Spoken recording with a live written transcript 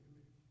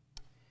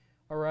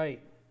All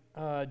right.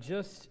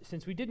 Just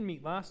since we didn't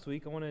meet last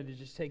week, I wanted to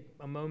just take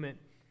a moment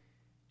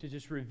to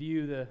just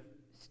review the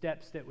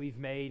steps that we've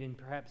made and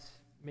perhaps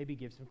maybe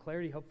give some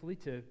clarity, hopefully,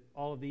 to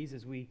all of these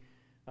as we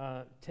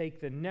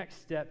take the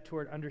next step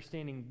toward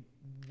understanding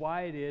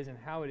why it is and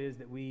how it is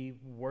that we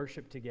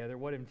worship together,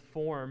 what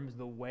informs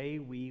the way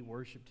we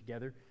worship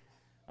together.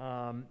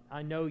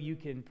 I know you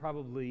can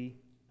probably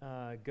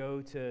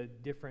go to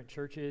different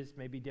churches,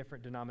 maybe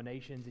different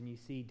denominations, and you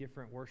see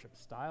different worship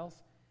styles,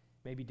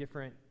 maybe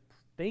different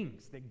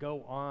things that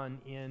go on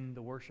in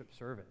the worship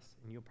service.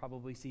 And you'll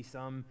probably see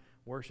some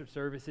worship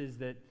services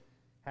that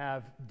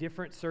have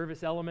different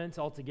service elements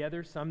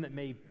altogether, some that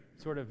may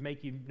sort of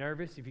make you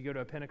nervous. If you go to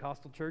a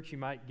Pentecostal church, you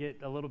might get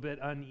a little bit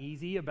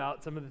uneasy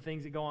about some of the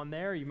things that go on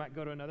there. You might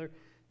go to another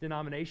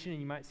denomination and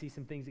you might see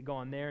some things that go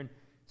on there. And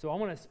so I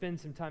want to spend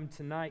some time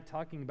tonight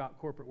talking about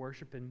corporate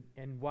worship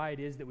and why it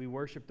is that we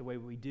worship the way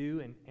we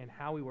do and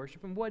how we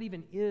worship and what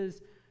even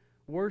is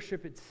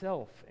worship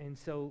itself. And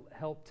so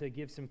help to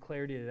give some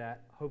clarity to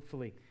that,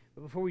 hopefully.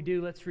 But before we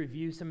do, let's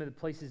review some of the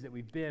places that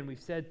we've been. We've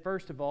said,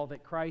 first of all,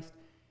 that Christ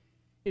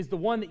is the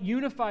one that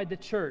unified the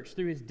church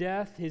through his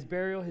death, his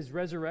burial, his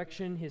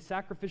resurrection. His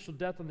sacrificial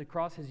death on the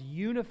cross has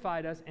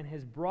unified us and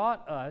has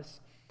brought us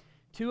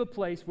to a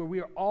place where we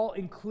are all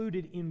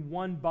included in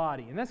one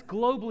body. And that's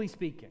globally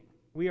speaking.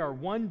 We are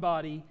one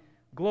body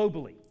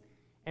globally.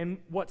 And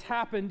what's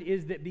happened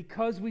is that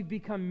because we've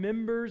become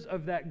members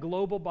of that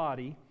global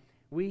body,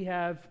 we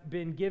have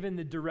been given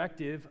the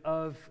directive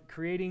of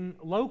creating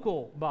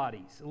local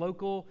bodies.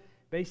 Local,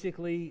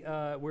 basically,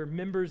 we're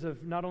members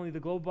of not only the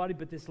global body,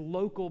 but this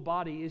local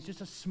body is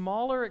just a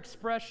smaller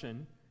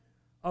expression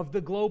of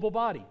the global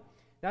body.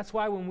 That's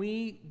why when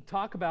we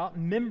talk about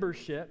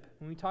membership,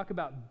 when we talk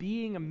about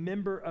being a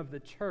member of the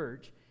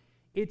church,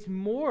 it's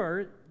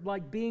more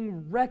like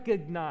being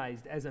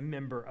recognized as a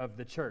member of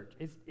the church.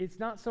 It's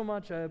not so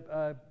much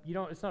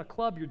it's not a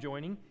club you're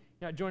joining.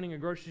 You're not joining a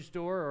grocery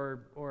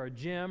store or a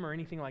gym or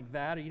anything like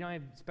that, or you don't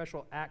have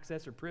special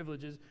access or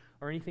privileges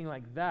or anything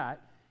like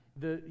that.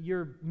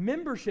 Your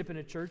membership in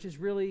a church is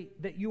really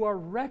that you are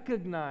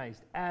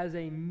recognized as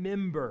a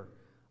member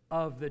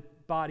of the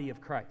body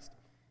of Christ.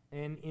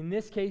 And in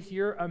this case,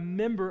 you're a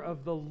member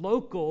of the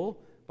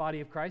local body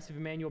of Christ of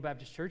Emmanuel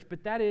Baptist Church,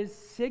 but that is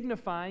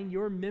signifying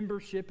your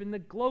membership in the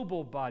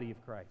global body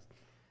of Christ.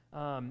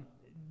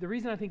 The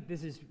reason I think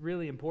this is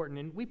really important,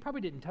 and we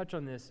probably didn't touch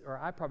on this, or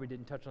I probably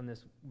didn't touch on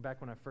this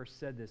back when I first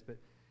said this, but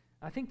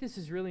I think this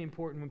is really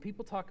important. When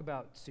people talk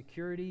about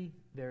security,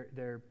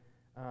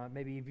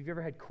 maybe if you've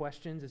ever had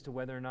questions as to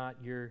whether or not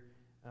you're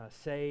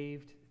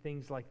saved,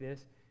 things like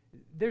this,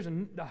 there's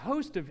a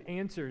host of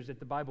answers that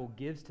the Bible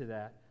gives to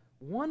that.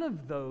 One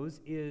of those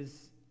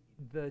is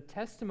the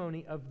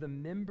testimony of the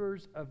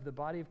members of the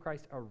body of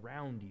Christ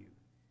around you.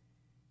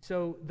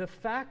 So the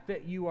fact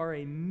that you are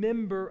a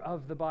member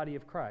of the body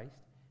of Christ,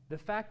 the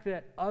fact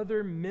that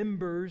other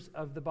members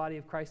of the body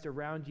of Christ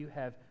around you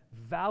have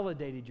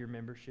validated your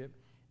membership,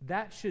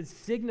 that should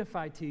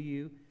signify to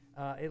you,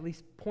 at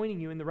least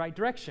pointing you in the right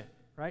direction,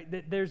 right?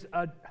 That there's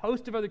a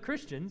host of other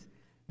Christians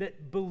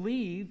that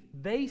believe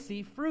they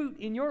see fruit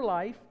in your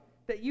life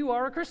that you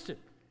are a Christian.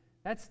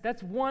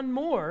 That's one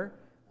more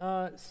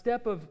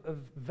step of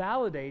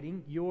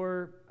validating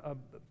your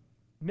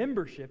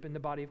membership in the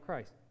body of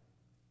Christ.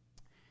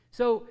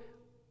 So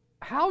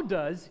how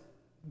does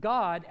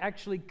God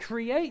actually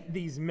create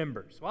these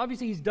members? Well,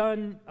 obviously he's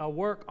done a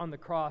work on the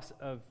cross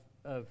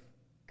of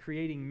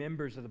creating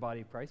members of the body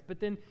of Christ, but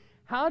then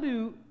how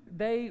do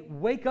they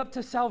wake up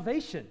to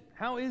salvation?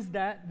 How is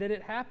that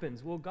it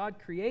happens? Well, God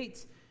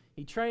creates,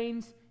 he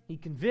trains, he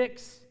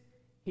convicts,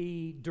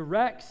 he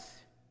directs,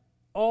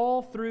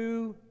 all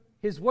through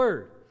his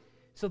word.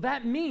 So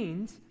that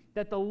means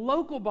that the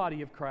local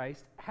body of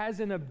Christ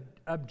has an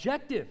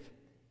objective.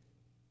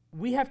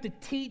 We have to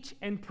teach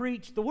and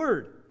preach the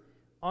word.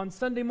 On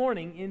Sunday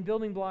morning in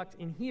Building Blocks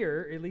in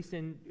here, at least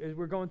as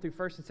we're going through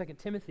 1 and 2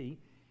 Timothy,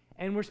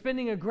 and we're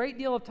spending a great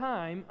deal of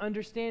time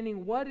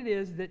understanding what it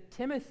is that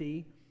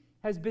Timothy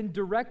has been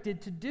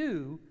directed to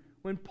do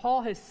when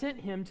Paul has sent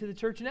him to the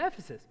church in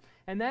Ephesus.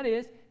 And that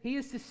is, he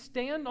is to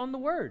stand on the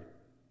word.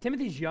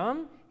 Timothy's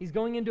young. He's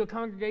going into a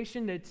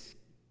congregation that's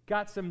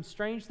got some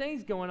strange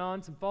things going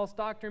on, some false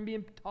doctrine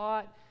being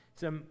taught,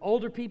 some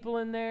older people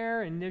in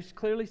there, and there's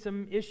clearly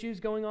some issues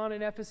going on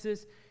in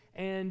Ephesus.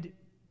 And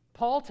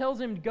Paul tells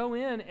him to go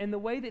in, and the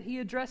way that he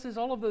addresses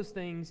all of those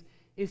things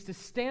is to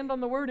stand on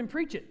the word and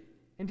preach it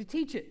and to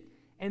teach it.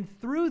 And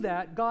through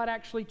that, God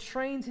actually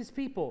trains his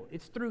people.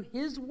 It's through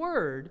his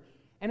word,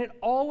 and it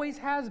always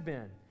has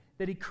been,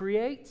 that he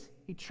creates,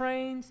 he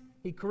trains,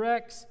 he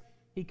corrects,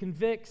 he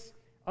convicts.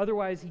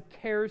 Otherwise, he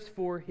cares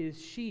for his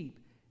sheep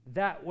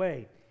that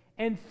way.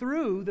 And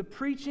through the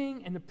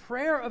preaching and the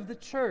prayer of the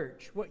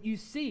church, what you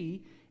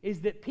see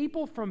is that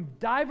people from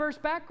diverse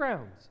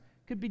backgrounds,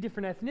 could be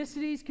different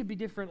ethnicities, could be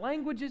different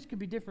languages, could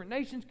be different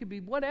nations, could be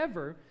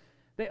whatever,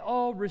 they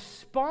all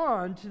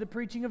respond to the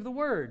preaching of the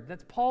word.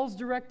 That's Paul's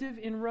directive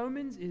in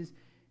Romans, is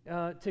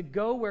to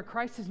go where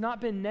Christ has not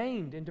been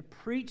named and to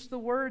preach the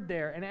word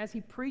there. And as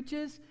he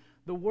preaches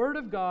the Word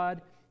of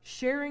God,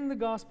 sharing the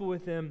gospel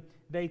with them,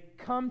 they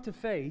come to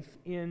faith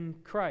in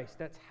Christ.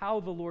 That's how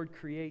the Lord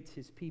creates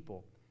His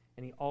people,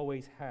 and He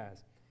always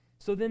has.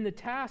 So then the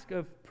task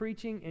of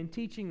preaching and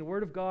teaching the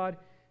Word of God,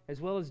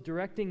 as well as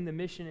directing the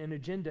mission and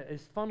agenda,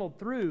 is funneled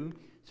through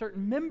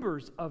certain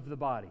members of the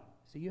body.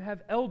 So you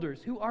have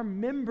elders who are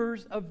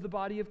members of the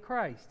body of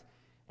Christ,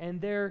 and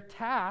their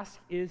task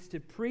is to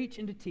preach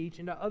and to teach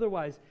and to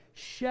otherwise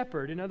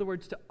shepherd, in other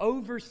words, to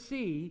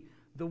oversee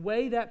the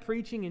way that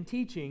preaching and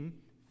teaching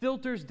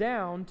filters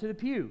down to the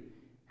pew.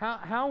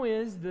 How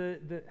is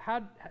the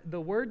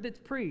word that's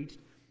preached,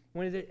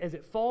 as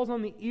it falls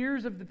on the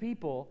ears of the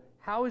people,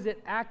 how is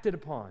it acted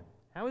upon?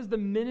 How is the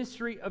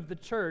ministry of the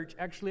church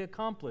actually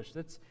accomplished?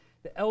 That's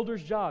the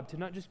elder's job, to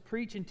not just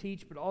preach and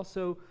teach, but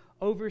also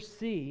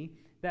oversee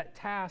that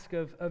task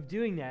of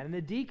doing that. And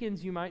the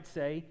deacons, you might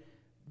say,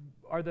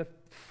 are the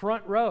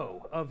front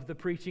row of the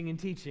preaching and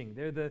teaching.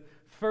 They're the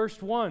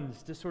first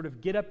ones to sort of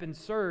get up and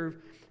serve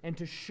and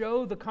to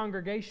show the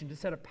congregation, to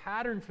set a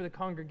pattern for the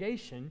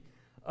congregation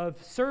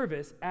of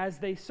service as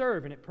they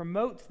serve. And it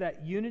promotes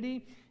that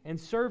unity and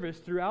service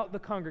throughout the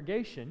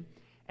congregation.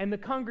 And the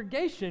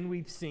congregation,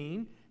 we've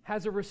seen,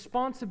 has a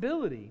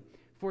responsibility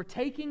for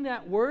taking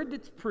that word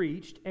that's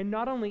preached and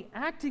not only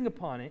acting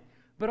upon it,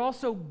 but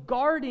also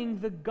guarding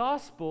the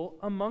gospel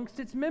amongst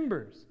its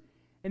members.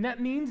 And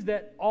that means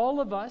that all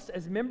of us,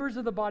 as members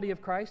of the body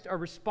of Christ, are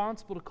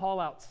responsible to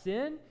call out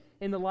sin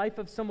in the life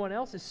of someone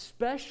else,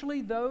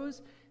 especially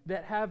those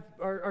that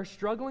are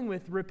struggling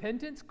with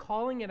repentance,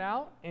 calling it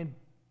out and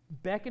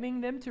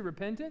beckoning them to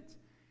repentance.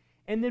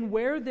 And then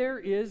where there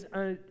is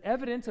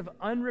evidence of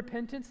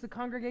unrepentance, the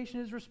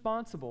congregation is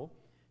responsible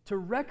to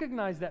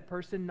recognize that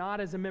person not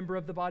as a member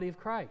of the body of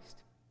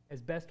Christ,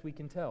 as best we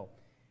can tell.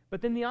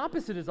 But then the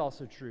opposite is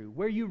also true.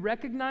 Where you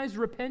recognize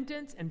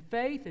repentance and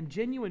faith and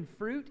genuine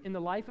fruit in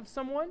the life of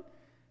someone,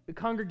 the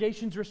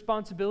congregation's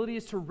responsibility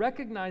is to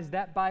recognize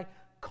that by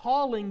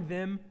calling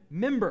them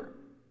member.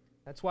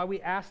 That's why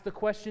we ask the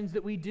questions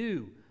that we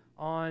do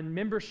on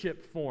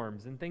membership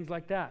forms and things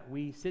like that.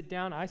 I sit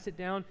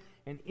down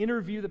and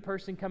interview the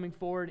person coming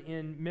forward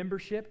in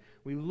membership.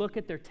 We look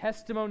at their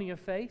testimony of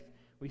faith.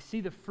 We see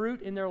the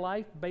fruit in their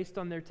life based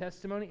on their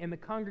testimony, and the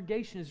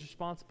congregation is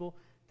responsible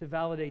to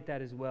validate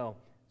that as well.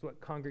 That's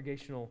what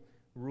congregational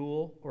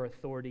rule or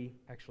authority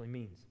actually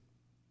means.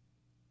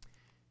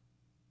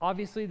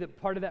 Obviously, the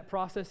part of that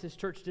process is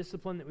church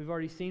discipline that we've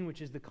already seen,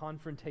 which is the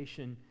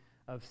confrontation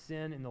of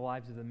sin in the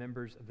lives of the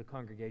members of the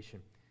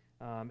congregation.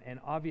 And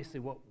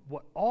obviously,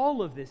 what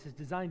all of this is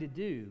designed to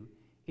do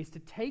is to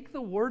take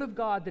the Word of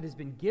God that has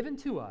been given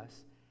to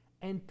us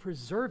and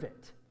preserve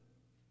it,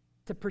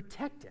 to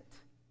protect it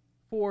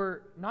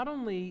for not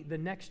only the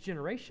next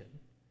generation,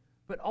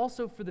 but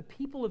also for the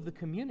people of the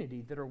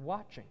community that are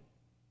watching.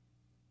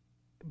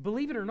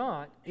 Believe it or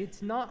not,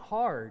 it's not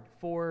hard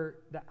for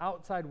the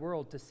outside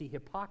world to see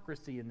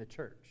hypocrisy in the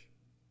church,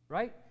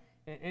 right?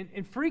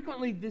 And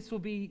frequently this will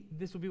be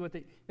what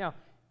they... Now,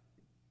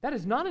 that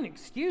is not an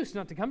excuse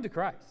not to come to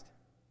Christ,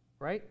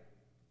 right?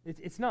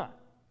 It's not.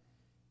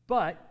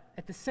 But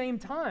at the same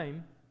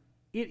time,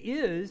 it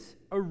is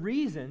a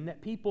reason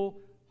that people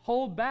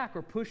hold back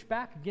or push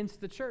back against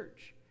the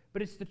church.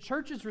 But it's the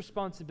church's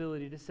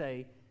responsibility to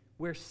say,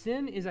 where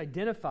sin is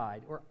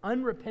identified or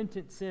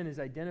unrepentant sin is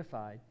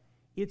identified,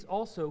 it's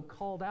also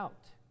called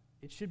out.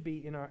 It should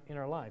be in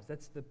our lives.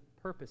 That's the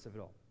purpose of it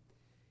all.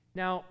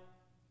 Now,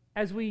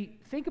 as we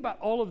think about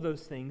all of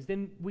those things,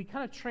 then we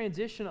kind of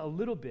transition a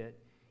little bit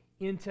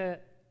into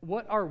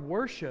what our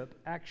worship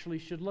actually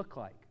should look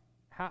like.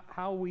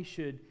 How we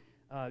should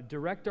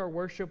direct our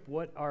worship,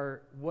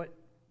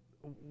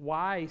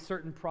 why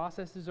certain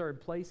processes are in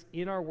place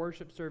in our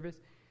worship service,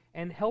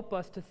 and help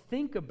us to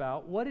think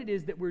about what it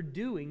is that we're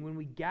doing when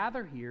we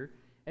gather here,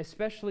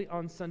 especially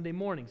on Sunday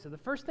morning. So the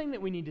first thing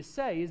that we need to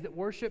say is that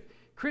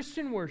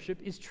Christian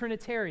worship is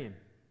Trinitarian.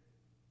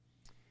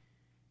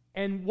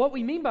 And what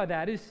we mean by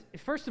that is,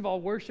 first of all,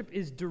 worship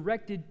is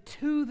directed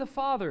to the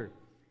Father.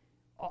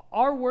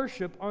 Our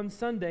worship on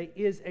Sunday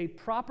is a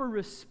proper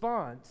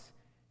response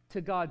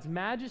to God's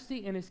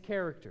majesty and His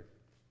character.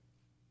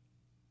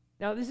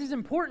 Now, this is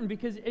important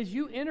because as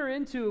you enter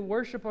into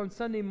worship on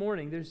Sunday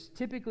morning, there's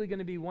typically going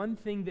to be one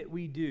thing that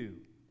we do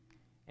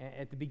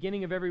at the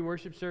beginning of every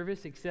worship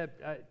service,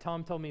 except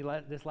Tom told me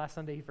this last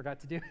Sunday he forgot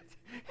to do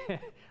it.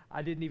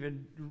 I didn't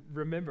even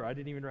remember. I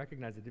didn't even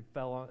recognize it. It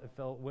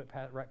went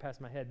right past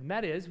my head. And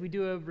that is, we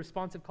do a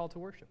responsive call to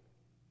worship,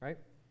 right?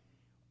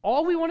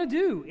 All we want to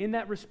do in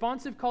that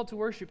responsive call to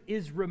worship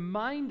is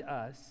remind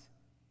us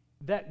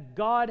that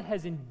God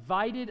has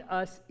invited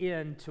us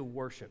in to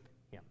worship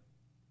Him.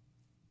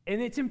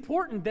 And it's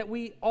important that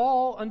we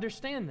all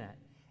understand that.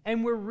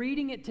 And we're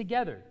reading it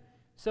together.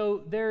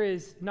 So there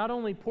is not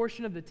only a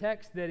portion of the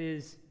text that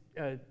is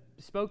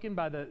spoken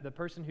by the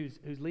person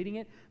who's leading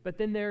it, but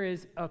then there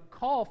is a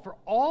call for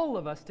all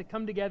of us to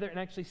come together and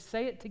actually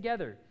say it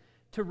together,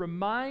 to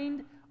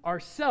remind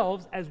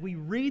ourselves as we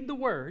read the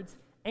words,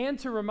 and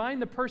to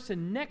remind the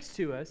person next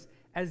to us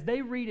as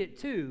they read it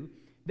too,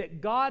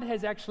 that God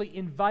has actually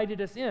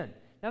invited us in.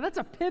 Now that's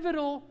a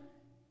pivotal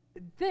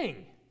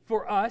thing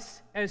for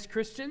us as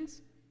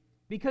Christians,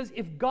 because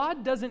if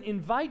God doesn't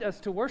invite us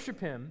to worship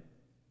Him,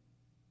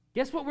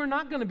 guess what we're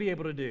not going to be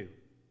able to do?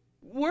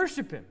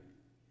 Worship Him.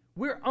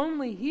 We're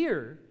only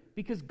here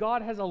because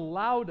God has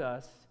allowed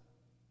us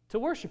to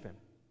worship Him,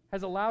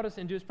 has allowed us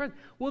into His presence.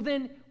 Well,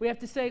 then we have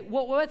to say,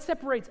 well, what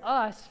separates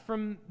us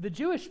from the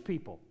Jewish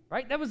people,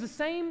 right? That was the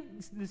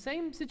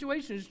same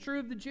situation is true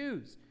of the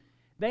Jews.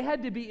 They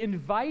had to be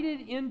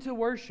invited into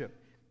worship,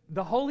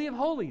 the Holy of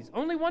Holies.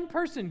 Only one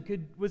person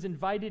was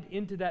invited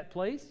into that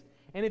place,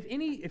 and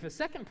if a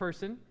second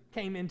person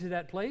came into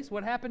that place,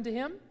 what happened to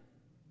him?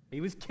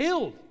 He was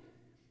killed.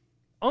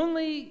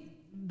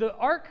 The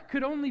ark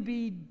could only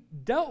be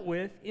dealt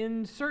with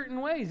in certain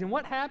ways. And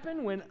what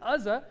happened when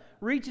Uzzah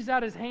reaches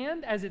out his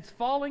hand as it's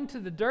falling to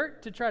the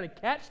dirt to try to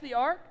catch the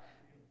ark?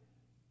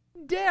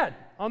 Dead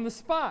on the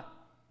spot.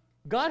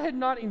 God had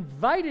not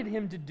invited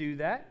him to do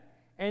that,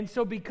 and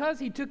so because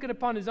he took it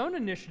upon his own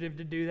initiative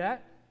to do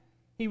that,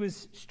 he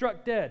was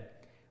struck dead.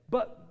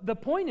 But the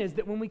point is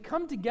that when we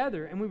come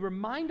together and we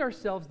remind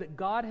ourselves that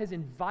God has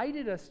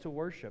invited us to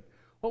worship,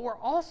 what we're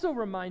also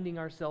reminding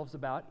ourselves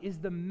about is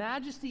the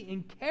majesty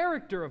and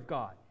character of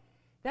God.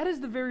 That is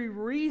the very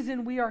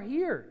reason we are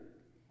here.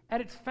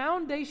 At its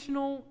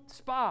foundational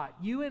spot,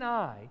 you and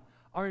I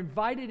are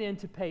invited in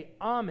to pay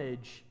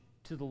homage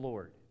to the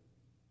Lord.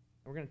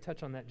 We're going to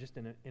touch on that just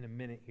in a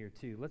minute here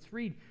too. Let's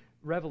read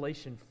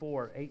Revelation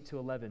 4, 8 to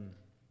 11.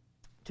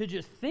 To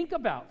just think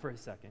about for a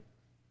second,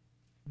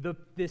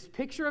 this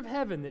picture of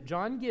heaven that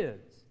John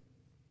gives,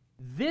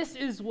 this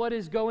is what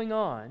is going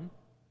on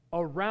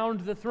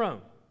around the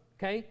throne,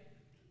 okay?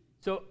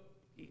 So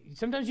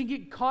sometimes you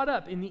get caught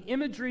up in the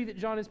imagery that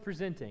John is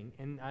presenting,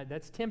 and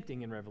that's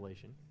tempting in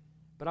Revelation.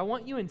 But I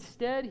want you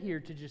instead here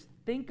to just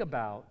think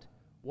about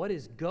what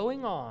is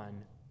going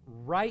on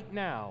right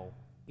now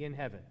in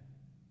heaven.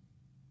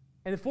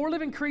 And the four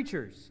living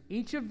creatures,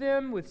 each of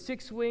them with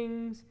 6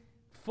 wings,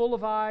 full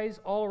of eyes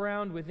all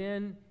around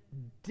within,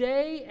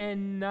 day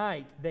and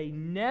night, they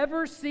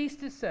never cease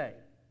to say,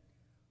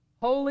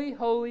 "Holy,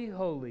 holy,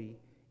 holy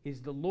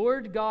is the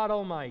Lord God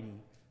Almighty,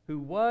 who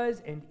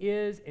was and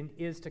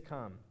is to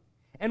come."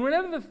 And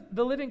whenever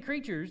the living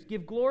creatures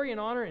give glory and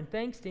honor and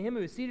thanks to Him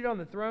who is seated on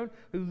the throne,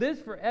 who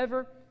lives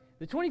forever,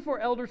 the 24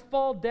 elders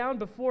fall down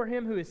before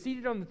Him who is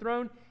seated on the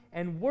throne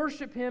and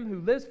worship Him who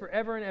lives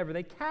forever and ever.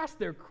 They cast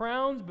their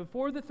crowns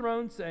before the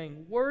throne,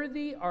 saying,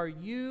 "Worthy are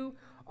you,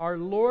 our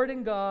Lord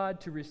and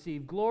God, to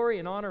receive glory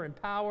and honor and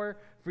power,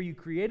 for you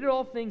created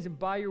all things, and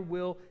by your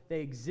will they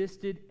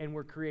existed and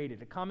were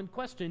created." A common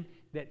question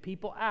that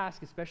people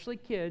ask, especially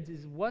kids,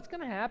 is what's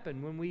going to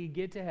happen when we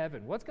get to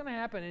heaven? What's going to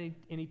happen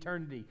in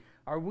eternity?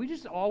 Are we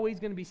just always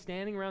going to be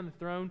standing around the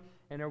throne,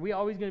 and are we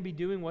always going to be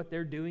doing what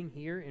they're doing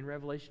here in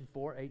Revelation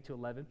 4, 8 to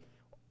 11?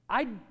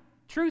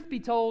 Truth be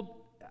told,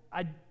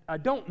 I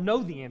don't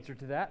know the answer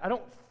to that. I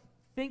don't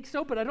think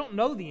so, but I don't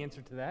know the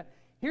answer to that.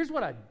 Here's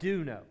what I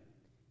do know.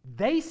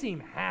 They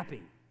seem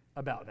happy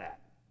about that.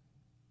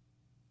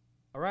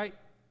 All right?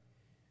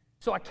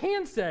 So I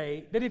can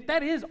say that if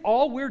that is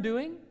all we're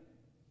doing,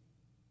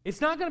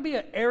 it's not going to be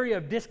an area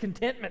of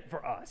discontentment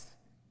for us.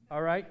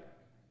 All right?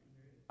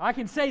 I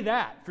can say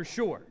that for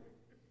sure.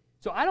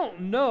 So I don't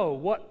know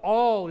what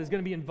all is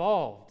going to be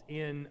involved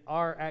in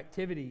our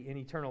activity in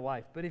eternal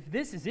life. But if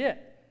this is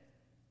it,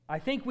 I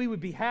think we would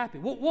be happy.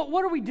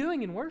 What are we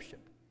doing in worship?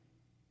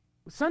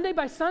 Sunday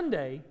by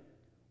Sunday,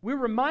 we're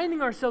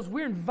reminding ourselves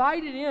we're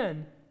invited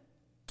in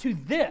to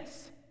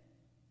this.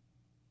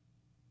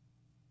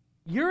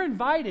 You're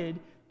invited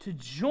to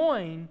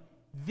join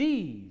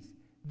these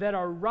that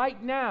are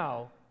right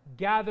now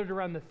gathered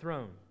around the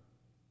throne,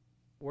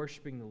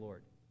 worshiping the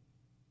Lord.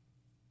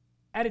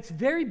 At its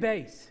very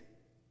base,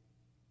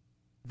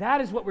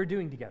 that is what we're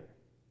doing together.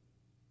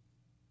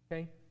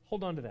 Okay?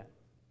 Hold on to that.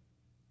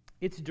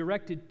 It's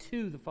directed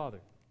to the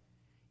Father.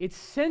 It's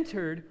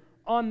centered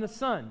on the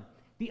Son.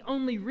 The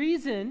only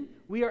reason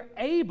we are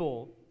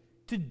able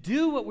to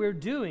do what we're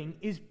doing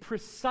is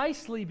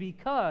precisely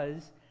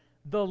because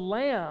the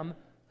Lamb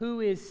who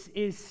is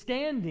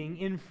standing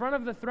in front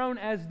of the throne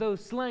as though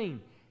slain,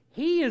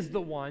 He is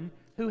the one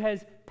who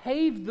has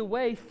paved the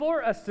way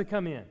for us to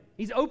come in.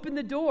 He's opened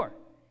the door.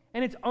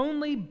 And it's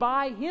only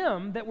by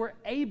Him that we're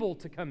able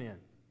to come in.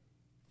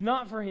 If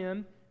not for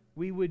Him,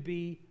 we would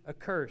be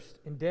accursed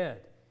and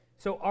dead.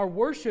 So our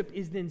worship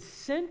is then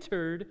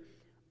centered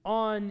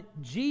on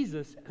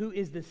Jesus, who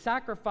is the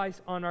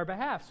sacrifice on our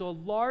behalf. So a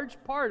large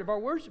part of our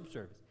worship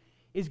service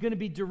is going to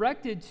be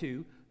directed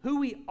to who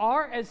we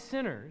are as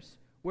sinners,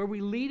 where we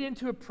lead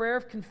into a prayer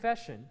of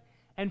confession,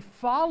 and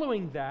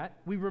following that,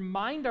 we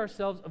remind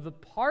ourselves of the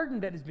pardon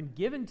that has been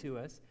given to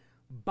us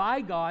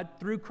by God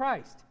through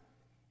Christ.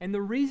 And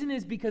the reason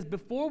is because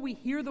before we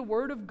hear the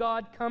Word of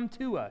God come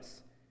to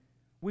us,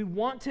 we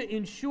want to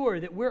ensure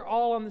that we're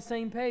all on the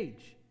same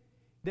page,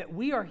 that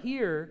we are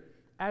here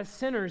as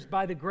sinners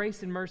by the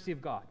grace and mercy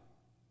of God.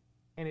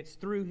 And it's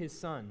through His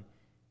Son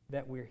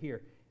that we're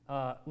here.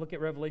 Look at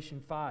Revelation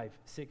 5,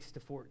 6 to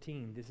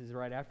 14. This is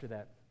right after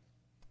that.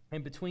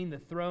 And between the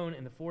throne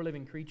and the 4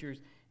 living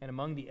creatures and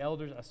among the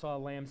elders, I saw a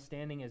lamb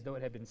standing as though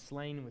it had been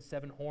slain, with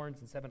 7 horns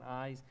and 7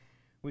 eyes,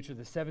 which are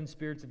the 7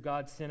 spirits of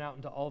God sent out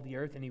into all the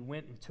earth. And he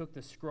went and took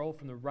the scroll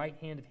from the right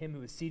hand of him who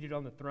was seated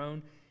on the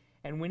throne.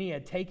 And when he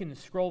had taken the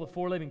scroll, the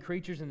 4 living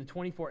creatures and the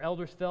 24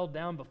 elders fell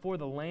down before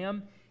the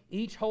Lamb,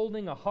 each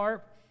holding a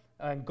harp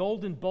and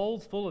golden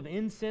bowls full of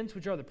incense,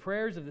 which are the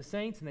prayers of the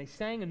saints. And they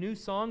sang a new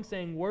song,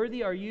 saying,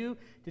 "Worthy are you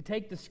to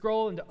take the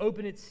scroll and to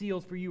open its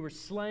seals, for you were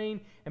slain,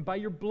 and by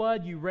your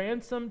blood you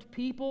ransomed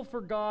people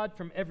for God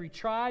from every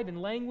tribe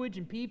and language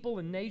and people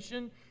and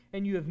nation,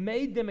 and you have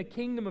made them a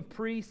kingdom and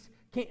priests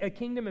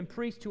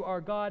to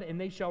our God, and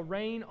they shall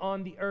reign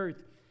on the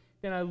earth."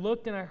 Then I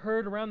looked, and I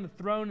heard around the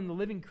throne and the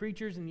living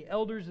creatures and the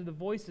elders a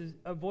voice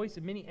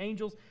of many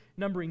angels,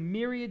 numbering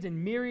myriads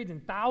and myriads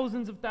and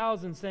thousands of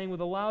thousands, saying with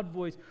a loud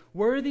voice,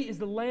 "Worthy is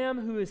the Lamb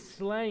who is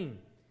slain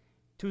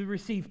to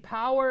receive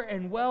power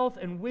and wealth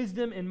and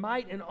wisdom and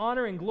might and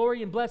honor and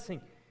glory and blessing."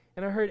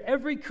 And I heard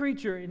every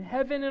creature in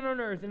heaven and on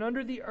earth and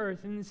under the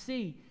earth and the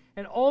sea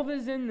and all that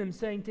is in them,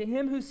 saying, "To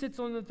him who sits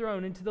on the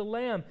throne and to the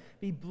Lamb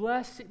be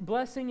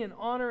blessing and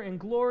honor and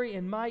glory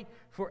and might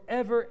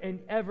forever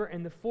and ever."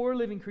 And the 4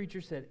 living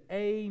creatures said,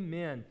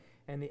 "Amen."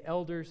 And the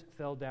elders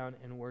fell down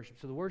and worshiped.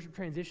 So the worship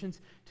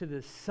transitions to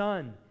the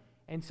Son.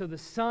 And so the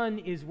Son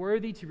is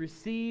worthy to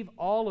receive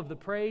all of the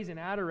praise and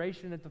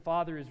adoration that the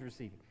Father is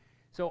receiving.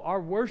 So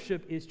our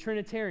worship is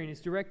Trinitarian.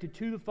 It's directed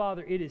to the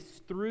Father. It is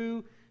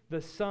through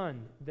the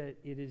Son that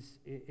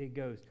it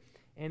goes.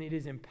 And it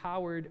is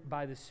empowered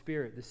by the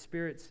Spirit. The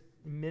Spirit's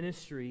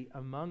ministry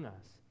among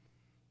us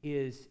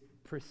is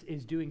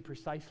doing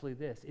precisely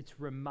this. It's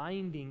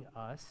reminding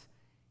us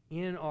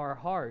in our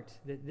heart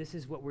that this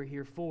is what we're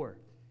here for,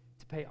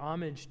 to pay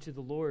homage to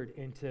the Lord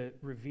and to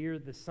revere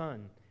the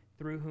Son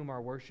through whom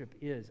our worship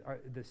is.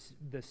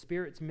 The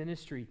Spirit's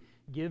ministry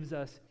gives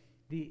us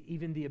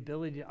even the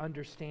ability to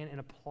understand and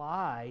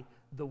apply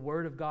the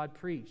Word of God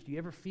preached. Do you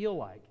ever feel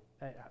like,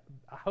 I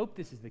hope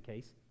this is the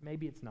case,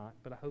 maybe it's not,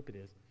 but I hope it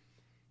is.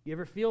 You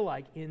ever feel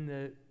like in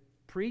the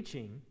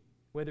preaching,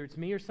 whether it's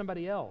me or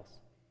somebody else,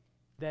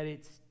 that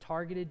it's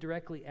targeted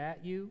directly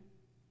at you?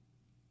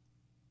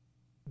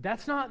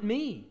 That's not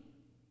me.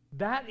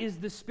 That is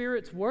the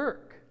Spirit's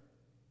work.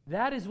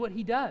 That is what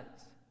He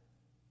does.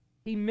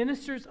 He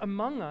ministers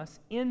among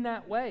us in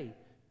that way,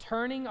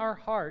 turning our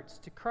hearts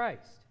to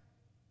Christ.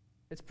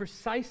 It's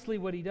precisely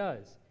what He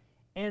does.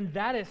 And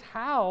that is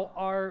how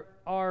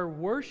our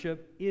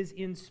worship is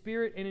in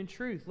spirit and in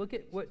truth. Look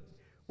at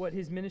what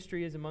His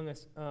ministry is among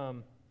us.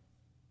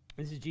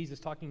 This is Jesus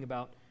talking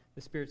about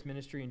the Spirit's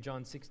ministry in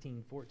John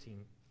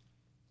 16:14.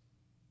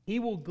 "He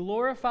will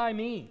glorify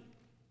me,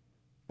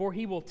 for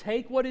He will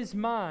take what is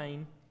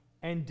mine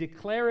and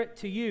declare it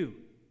to you."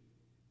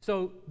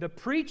 So the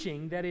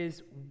preaching that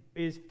is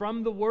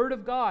from the Word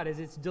of God as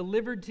it's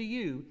delivered to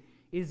you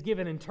is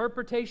given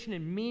interpretation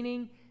and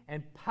meaning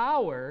and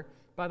power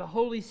by the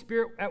Holy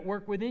Spirit at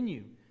work within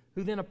you,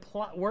 who then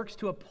works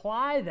to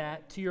apply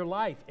that to your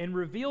life and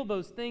reveal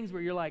those things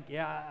where you're like,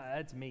 "Yeah,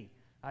 that's me.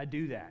 I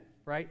do that,"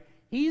 right?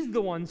 He's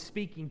the one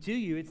speaking to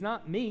you. It's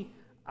not me.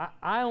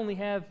 I only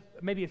have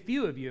maybe a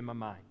few of you in my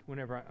mind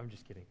whenever I'm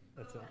just kidding.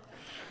 That's it.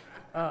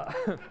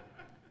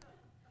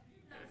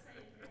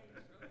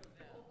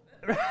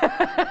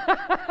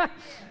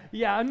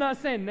 Yeah, I'm not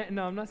saying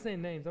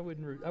names. I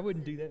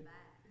wouldn't do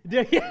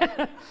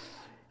that.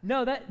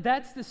 No,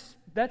 that's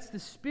the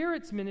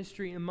Spirit's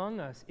ministry among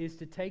us, is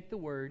to take the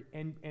Word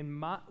and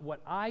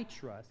what I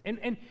trust.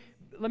 And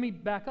let me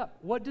back up.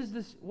 What does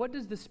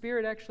the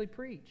Spirit actually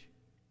preach?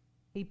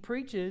 He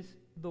preaches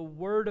the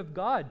Word of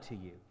God to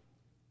you.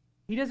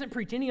 He doesn't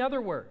preach any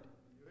other word.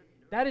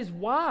 That is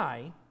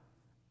why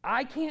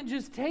I can't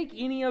just take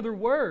any other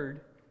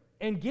word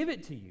and give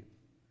it to you.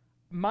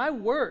 My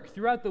work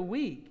throughout the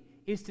week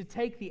is to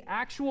take the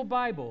actual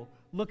Bible,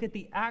 look at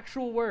the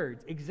actual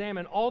words,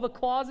 examine all the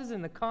clauses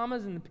and the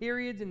commas and the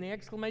periods and the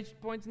exclamation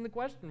points and the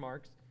question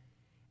marks,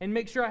 and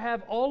make sure I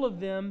have all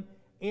of them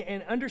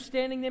and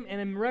understanding them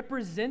and am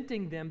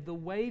representing them the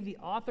way the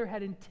author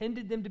had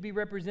intended them to be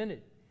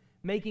represented,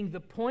 making the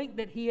point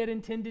that he had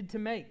intended to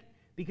make,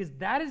 because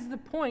that is the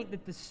point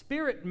that the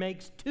Spirit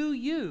makes to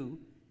you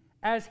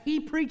as He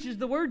preaches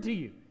the Word to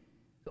you.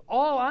 So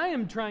all I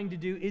am trying to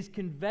do is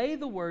convey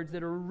the words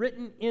that are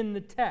written in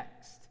the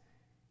text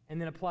and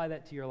then apply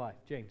that to your life.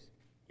 James.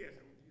 Yes.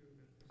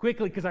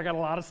 Quickly, because I got a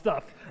lot of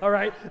stuff. All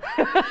right?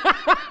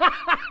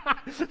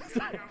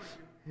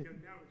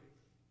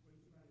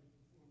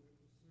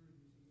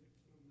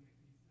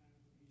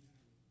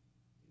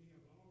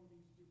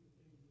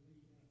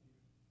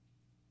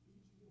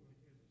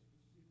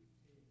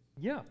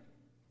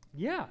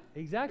 Yeah,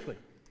 exactly.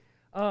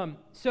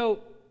 So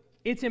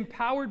it's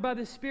empowered by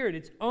the Spirit.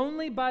 It's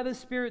only by the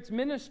Spirit's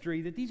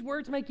ministry that these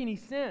words make any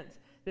sense,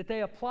 that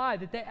they apply,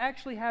 that they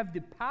actually have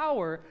the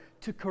power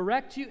to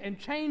correct you and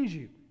change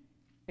you.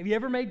 Have you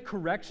ever made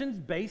corrections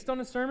based on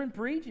a sermon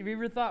preached? Have you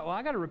ever thought, well,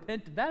 I got to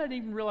repent of that? I didn't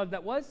even realize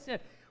that was sin.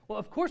 Well,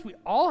 of course, we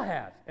all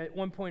have at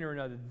one point or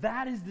another.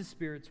 That is the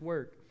Spirit's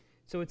work.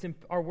 So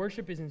our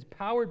worship is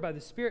empowered by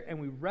the Spirit, and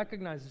we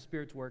recognize the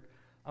Spirit's work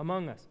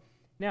among us.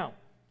 Now,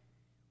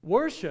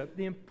 worship,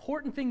 the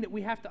important thing that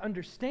we have to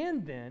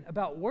understand then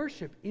about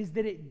worship is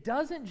that it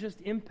doesn't just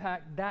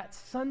impact that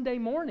Sunday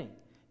morning.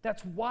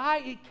 That's why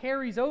it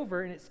carries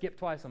over, and it skipped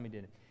twice on me,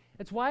 didn't it?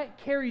 That's why it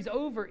carries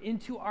over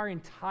into our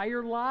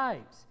entire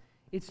lives.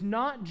 It's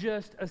not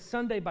just a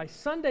Sunday by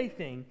Sunday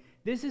thing.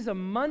 This is a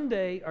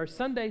Monday or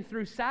Sunday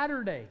through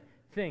Saturday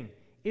thing.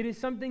 It is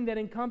something that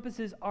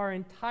encompasses our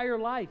entire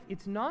life.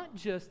 It's not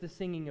just the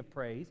singing of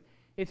praise.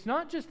 It's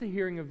not just the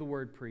hearing of the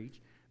word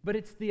preached, but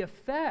it's the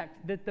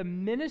effect that the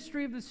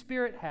ministry of the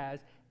Spirit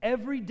has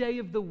every day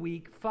of the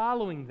week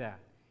following that.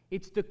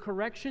 It's the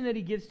correction that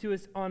He gives to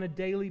us on a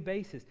daily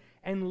basis.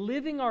 And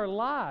living our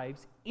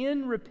lives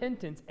in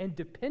repentance and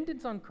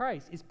dependence on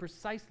Christ is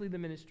precisely the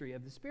ministry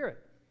of the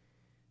Spirit.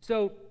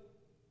 So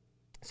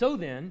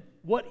then,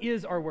 what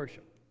is our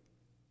worship?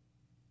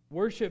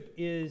 Worship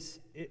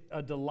is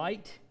a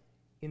delight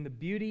in the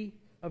beauty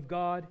of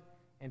God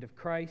and of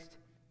Christ.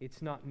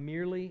 It's not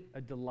merely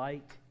a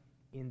delight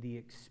in the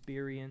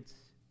experience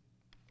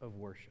of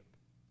worship.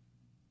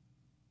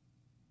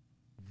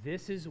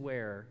 This is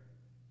where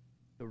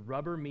the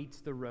rubber meets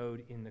the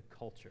road in the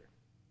culture.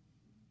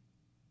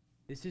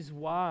 This is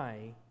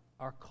why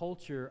our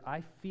culture,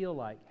 I feel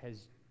like,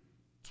 has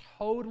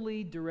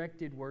totally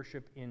directed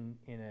worship in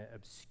an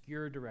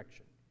obscure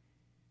direction.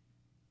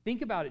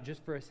 Think about it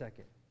just for a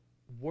second.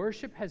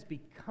 Worship has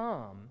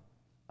become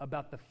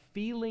about the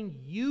feeling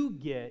you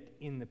get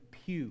in the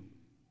pew,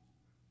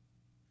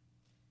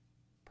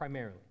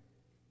 primarily.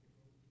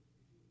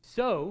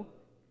 So,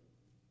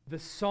 the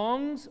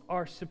songs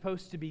are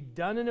supposed to be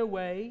done in a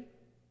way,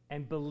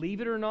 and believe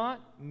it or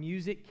not,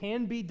 music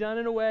can be done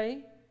in a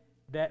way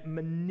that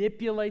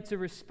manipulates a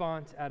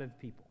response out of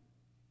people.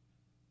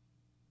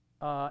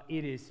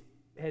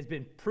 Has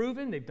been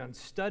proven, they've done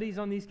studies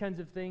on these kinds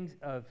of things,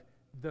 of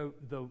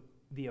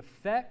the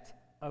effect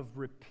of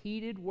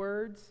repeated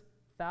words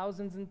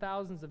thousands and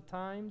thousands of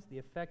times, the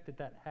effect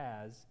that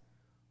has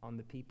on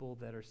the people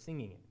that are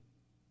singing it.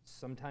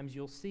 Sometimes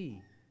you'll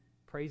see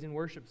praise and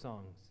worship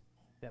songs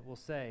that will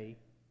say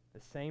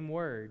the same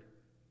word,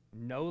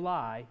 no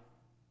lie,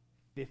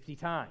 50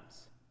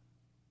 times.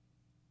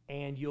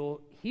 And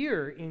you'll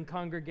hear in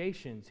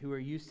congregations who are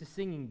used to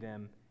singing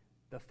them,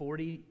 the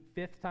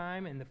 45th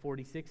time and the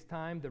 46th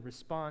time, the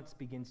response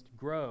begins to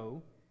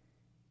grow.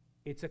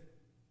 It's a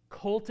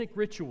cultic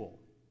ritual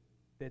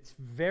that's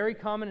very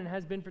common and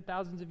has been for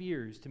thousands of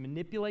years to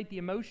manipulate the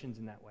emotions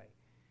in that way.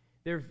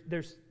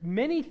 There's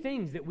many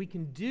things that we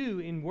can do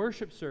in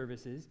worship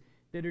services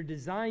that are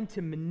designed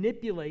to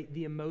manipulate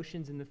the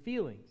emotions and the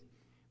feelings.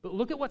 But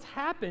look at what's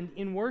happened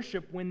in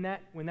worship when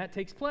that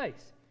takes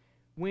place.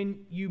 When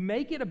you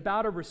make it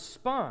about a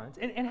response,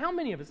 and how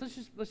many of us,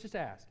 let's just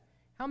ask,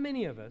 how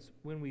many of us,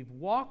 when we've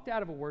walked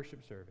out of a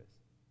worship service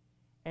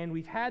and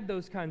we've had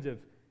those kinds of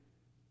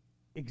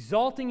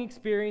exalting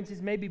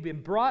experiences, maybe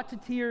been brought to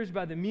tears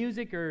by the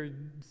music or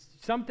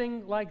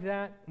something like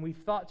that, and we've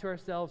thought to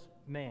ourselves,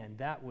 man,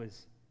 that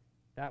was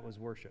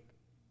worship.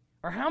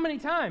 Or how many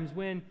times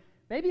when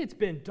maybe it's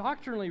been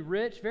doctrinally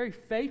rich, very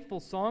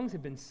faithful songs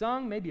have been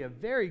sung, maybe a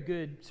very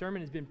good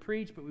sermon has been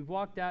preached, but we've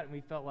walked out and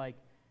we felt like,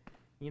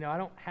 I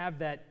don't have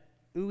that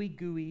ooey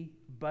gooey,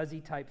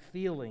 buzzy type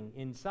feeling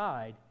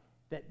inside,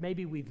 that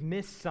maybe we've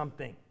missed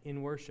something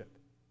in worship.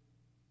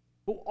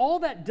 But all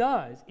that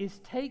does is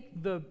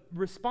take the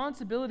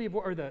responsibility of,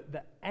 or the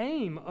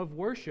aim of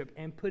worship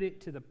and put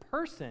it to the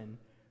person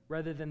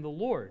rather than the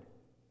Lord.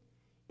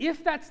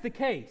 If that's the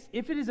case,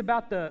 if it is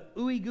about the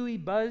ooey gooey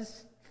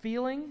buzz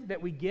feeling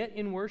that we get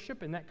in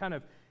worship and that kind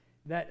of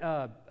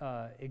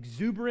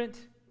exuberant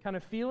kind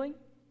of feeling,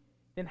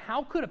 then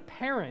how could a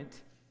parent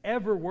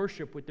ever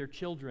worship with their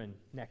children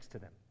next to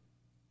them?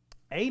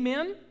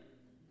 Amen?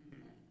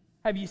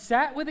 Have you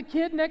sat with a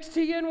kid next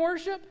to you in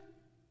worship?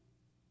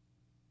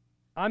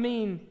 I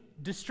mean,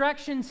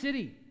 distraction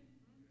city.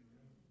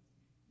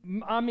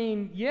 I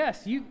mean,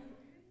 yes,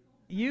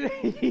 you've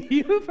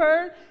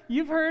heard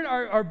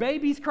our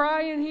babies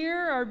crying here,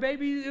 our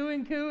babies ooh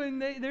and coo, and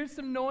there's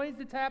some noise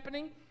that's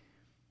happening.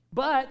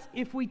 But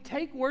if we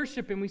take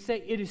worship and we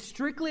say it is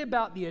strictly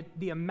about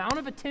the amount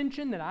of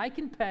attention that I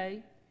can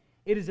pay,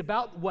 it is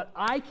about what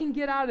I can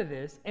get out of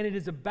this, and it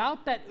is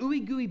about that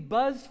ooey gooey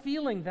buzz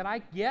feeling that I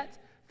get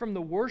from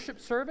the worship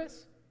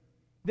service,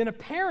 then a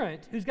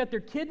parent who's got their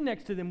kid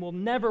next to them will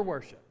never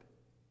worship.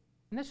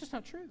 And that's just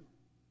not true.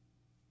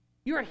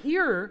 You are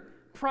here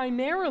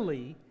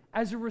primarily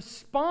as a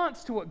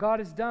response to what God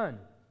has done.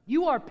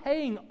 You are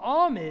paying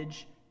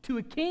homage to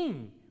a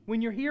king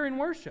when you're here in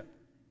worship.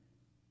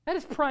 That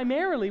is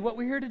primarily what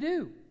we're here to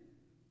do.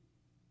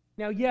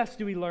 Now, yes,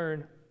 do we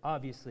learn?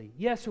 Obviously.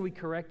 Yes, are we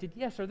corrected?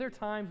 Yes, are there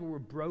times where we're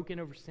broken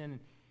over sin?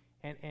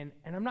 And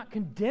I'm not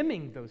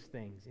condemning those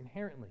things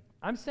inherently.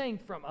 I'm saying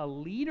from a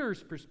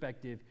leader's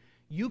perspective,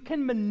 you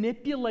can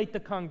manipulate the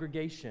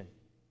congregation.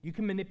 You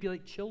can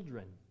manipulate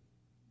children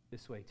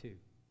this way too.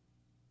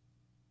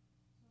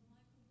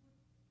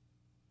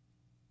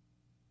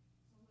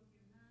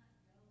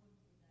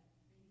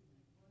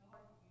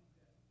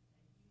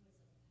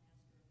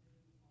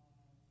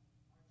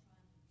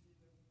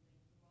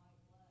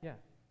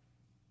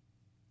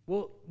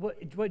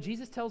 what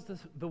Jesus tells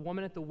the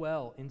woman at the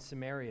well in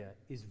Samaria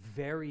is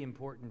very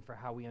important for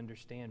how we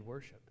understand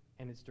worship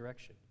and its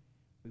direction.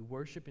 We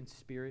worship in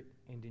spirit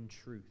and in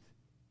truth.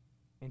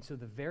 And so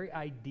the very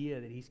idea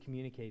that he's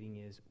communicating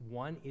is,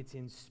 one, it's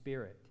in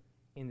spirit,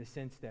 in the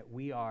sense that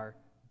we are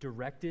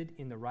directed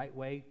in the right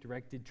way,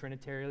 directed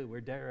trinitarily.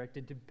 We're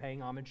directed to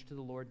paying homage to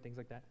the Lord, things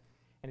like that.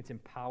 And it's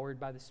empowered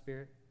by the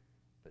Spirit.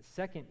 But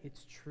second,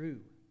 it's true.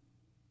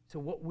 So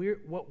what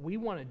we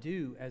want to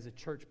do as a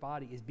church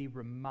body is be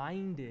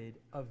reminded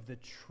of the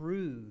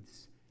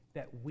truths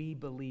that we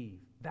believe.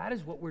 That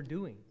is what we're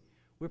doing.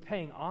 We're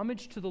paying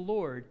homage to the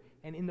Lord,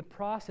 and in the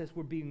process,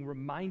 we're being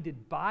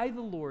reminded by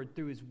the Lord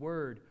through his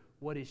word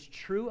what is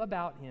true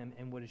about him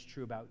and what is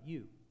true about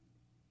you.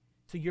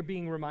 So you're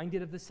being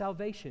reminded of the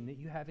salvation that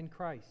you have in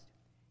Christ.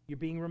 You're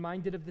being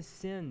reminded of the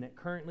sin that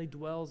currently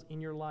dwells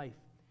in your life.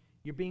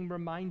 You're being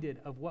reminded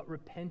of what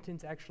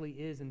repentance actually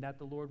is, and that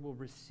the Lord will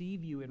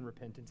receive you in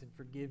repentance and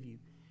forgive you.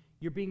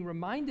 You're being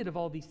reminded of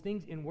all these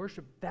things in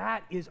worship.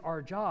 That is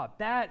our job.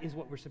 That is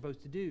what we're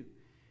supposed to do.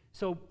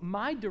 So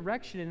my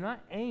direction and my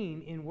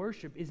aim in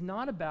worship is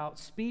not about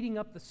speeding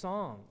up the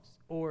songs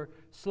or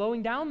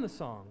slowing down the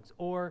songs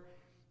or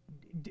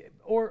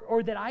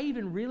that I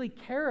even really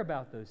care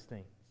about those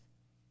things.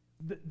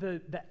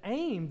 The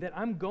aim that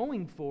I'm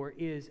going for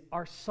is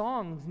our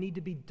songs need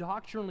to be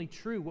doctrinally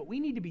true. What we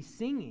need to be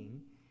singing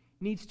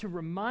needs to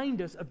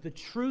remind us of the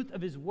truth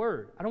of his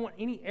word. I don't want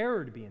any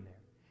error to be in there.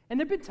 And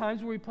there have been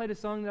times where we played a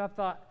song that I've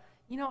thought,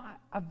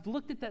 I've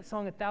looked at that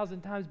song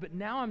 1,000 times, but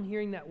now I'm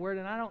hearing that word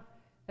and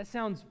that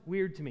sounds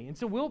weird to me. And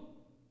so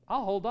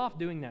I'll hold off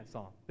doing that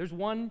song. There's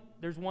one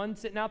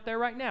sitting out there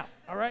right now,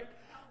 all right?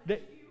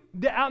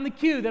 Out in the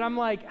queue that I'm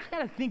like, I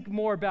got to think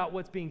more about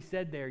what's being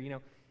said there,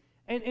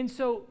 And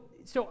so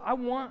I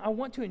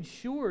want to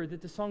ensure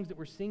that the songs that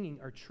we're singing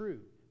are true,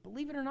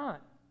 believe it or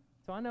not.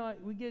 So I know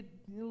we get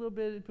a little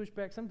bit of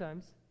pushback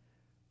sometimes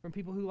from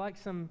people who like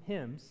some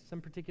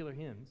particular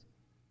hymns.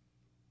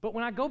 But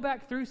when I go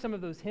back through some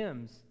of those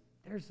hymns,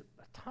 there's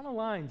a ton of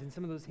lines in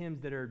some of those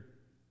hymns that are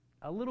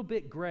a little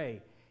bit gray.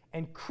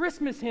 And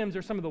Christmas hymns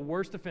are some of the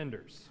worst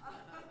offenders.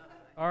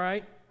 All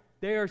right?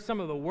 They are some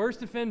of the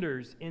worst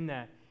offenders in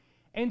that.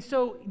 And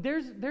so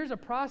there's a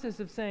process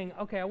of saying,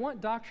 okay, I want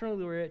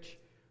doctrinally rich.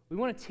 We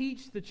want to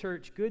teach the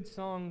church good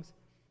songs.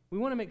 We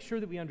want to make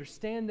sure that we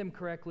understand them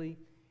correctly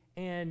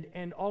and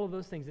all of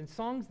those things. And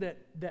songs that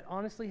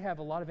honestly have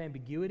a lot of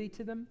ambiguity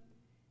to them.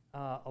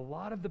 A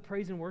lot of the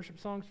praise and worship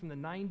songs from the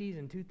 90s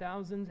and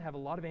 2000s have a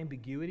lot of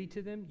ambiguity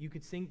to them. You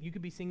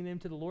could be singing them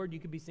to the Lord. You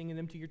could be singing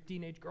them to your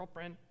teenage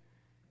girlfriend.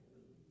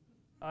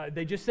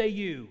 They just say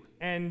you,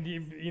 and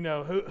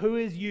who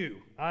is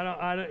you?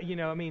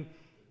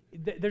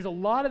 There's a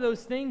lot of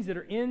those things that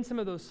are in some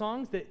of those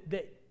songs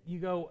that you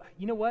go,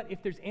 you know what?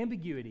 If there's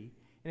ambiguity,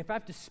 and if I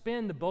have to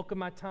spend the bulk of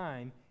my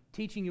time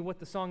teaching you what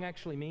the song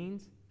actually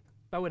means,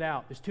 throw it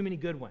out. There's too many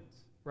good ones,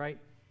 right?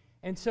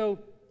 And so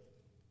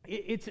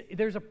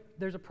there's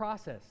a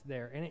process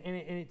there,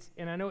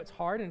 and I know it's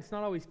hard, and it's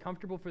not always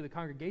comfortable for the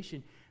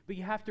congregation, but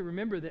you have to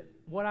remember that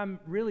what I'm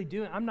really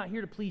doing, I'm not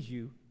here to please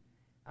you.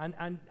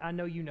 I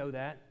know you know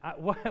that.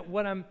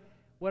 What I'm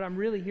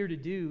really here to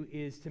do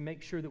is to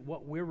make sure that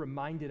what we're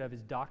reminded of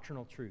is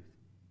doctrinal truth,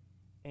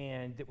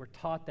 and that we're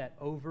taught that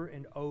over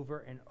and over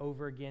and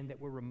over again, that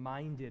we're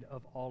reminded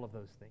of all of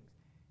those things.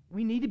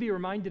 We need to be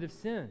reminded of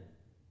sin,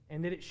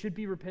 and that it should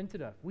be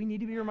repented of. We need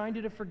to be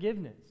reminded of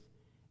forgiveness.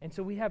 And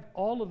so we have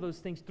all of those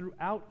things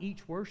throughout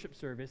each worship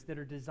service that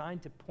are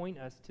designed to point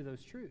us to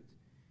those truths.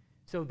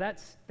 So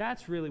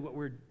that's really what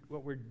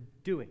we're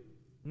doing,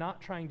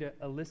 not trying to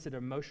elicit an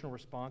emotional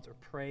response or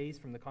praise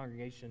from the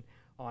congregation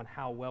on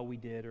how well we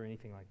did or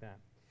anything like that.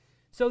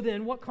 So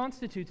then, what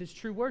constitutes as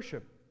true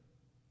worship?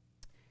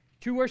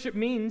 True worship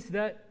means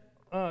that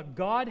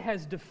God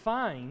has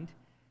defined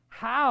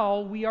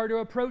how we are to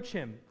approach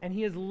him, and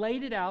he has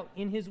laid it out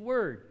in his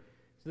word.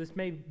 So this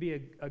may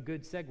be a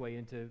good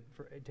segue to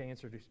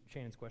answer to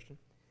Shannon's question.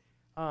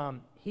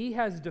 He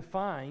has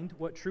defined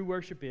what true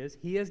worship is.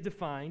 He has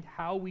defined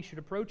how we should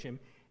approach him.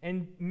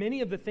 And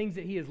many of the things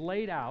that he has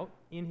laid out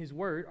in his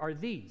word are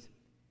these: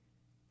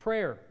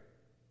 prayer,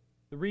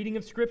 the reading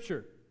of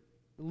Scripture,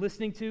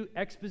 listening to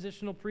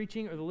expositional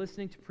preaching, or the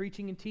listening to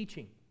preaching and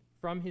teaching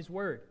from his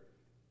word,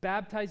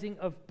 baptizing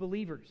of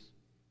believers,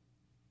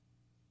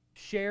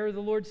 share the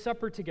Lord's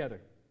Supper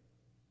together,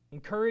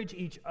 encourage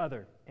each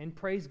other, and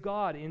praise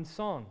God in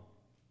song,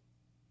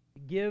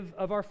 give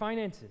of our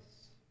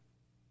finances,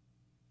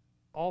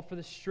 all for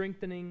the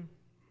strengthening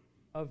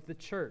of the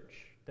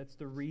church. That's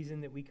the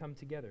reason that we come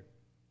together.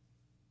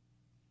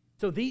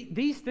 So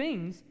these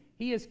things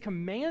he has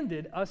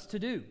commanded us to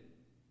do.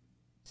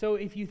 So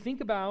if you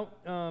think about,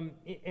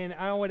 and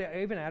I would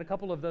even add a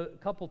couple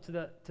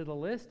to the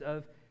list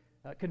of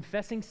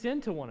confessing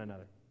sin to one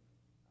another.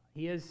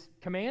 He has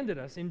commanded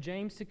us in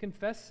James to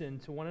confess sin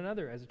to one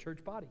another as a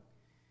church body,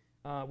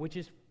 which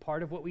is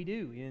part of what we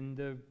do in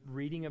the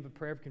reading of a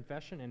prayer of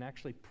confession and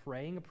actually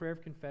praying a prayer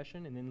of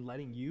confession and then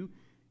letting you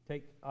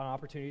take an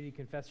opportunity to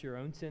confess your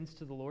own sins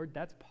to the Lord.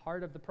 That's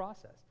part of the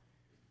process.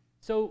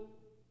 So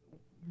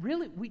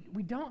really,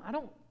 we don't, I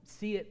don't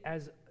see it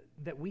as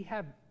that we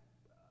have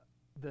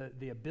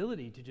the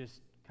ability to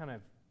just kind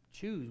of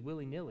choose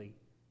willy-nilly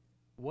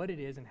what it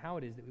is and how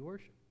it is that we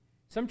worship.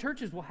 Some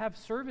churches will have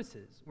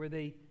services where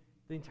the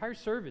entire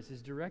service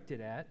is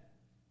directed at,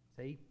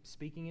 say,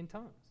 speaking in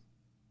tongues.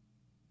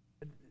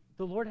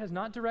 The Lord has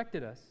not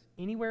directed us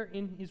anywhere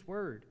in His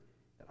Word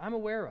that I'm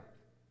aware of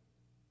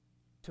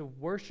to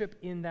worship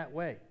in that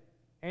way.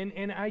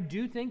 And I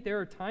do think there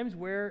are times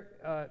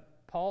where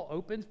Paul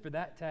opens for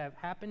that to have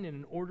happened in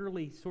an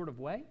orderly sort of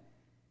way,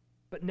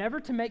 but never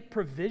to make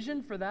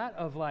provision for that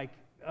of like,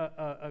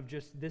 of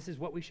just this is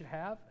what we should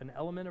have, an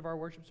element of our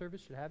worship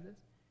service should have this.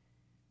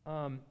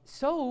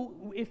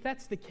 So if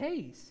that's the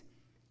case,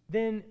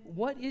 then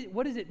what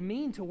does it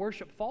mean to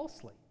worship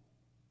falsely?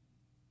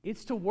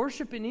 It's to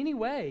worship in any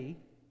way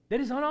that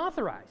is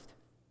unauthorized.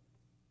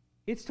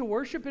 It's to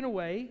worship in a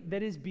way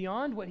that is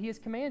beyond what He has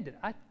commanded.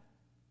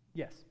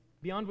 Yes,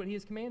 beyond what He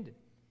has commanded.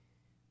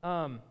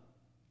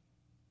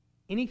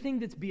 Anything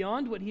that's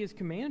beyond what He has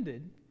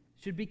commanded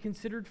should be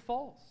considered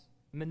false.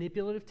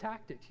 Manipulative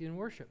tactics in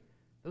worship.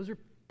 Those are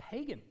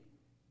pagan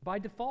by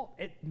default.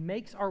 It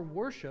makes our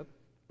worship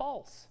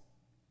false.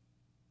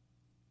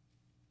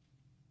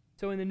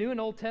 So in the New and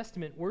Old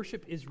Testament,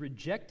 worship is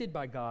rejected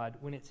by God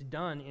when it's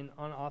done in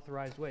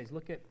unauthorized ways.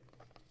 Look at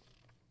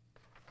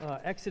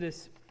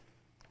Exodus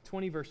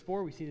 20, verse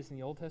 4. We see this in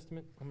the Old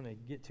Testament. I'm going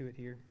to get to it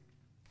here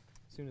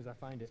as soon as I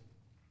find it.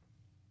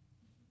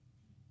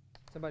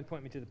 Somebody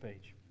point me to the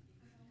page.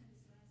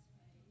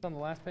 It's on the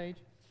last page?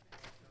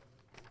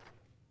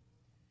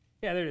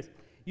 Yeah, there it is.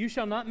 You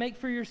shall not make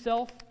for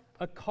yourself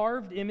a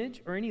carved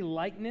image or any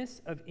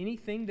likeness of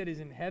anything that is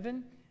in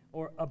heaven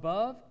or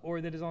above,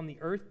 or that is on the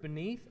earth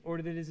beneath, or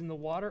that is in the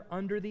water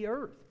under the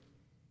earth.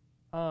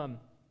 Well,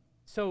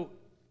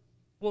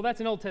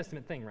 that's an Old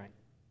Testament thing, right?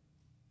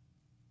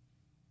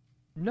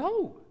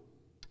 No.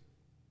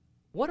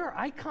 What are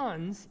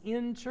icons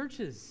in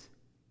churches?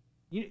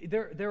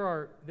 There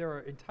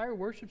are entire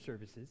worship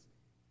services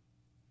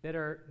that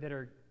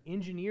are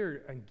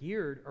engineered and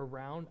geared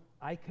around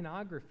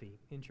iconography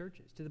in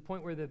churches, to the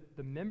point where the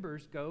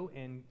members go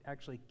and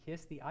actually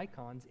kiss the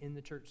icons in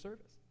the church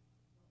service.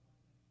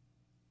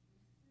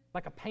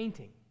 Like a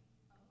painting,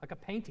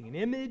 an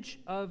image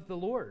of the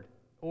Lord,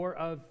 or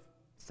of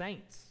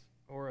saints,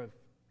 or of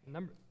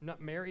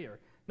Mary, or a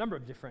number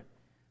of different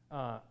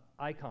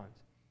icons.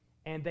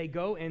 And they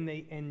go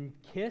and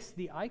kiss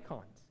the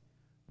icons.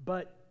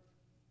 But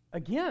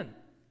again,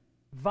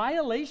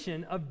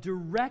 violation of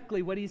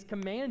directly what He's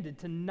commanded,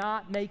 to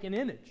not make an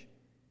image,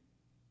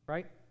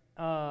 right?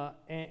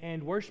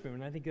 And worship Him.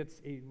 And I think that's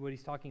what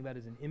He's talking about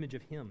is an image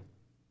of Him.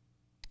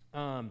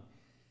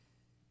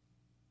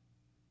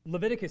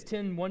 Leviticus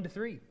 10,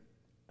 1-3.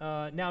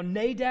 Now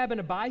Nadab and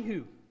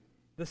Abihu,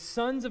 the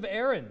sons of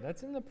Aaron,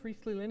 that's in the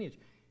priestly lineage,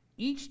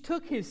 each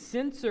took his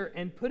censer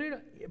and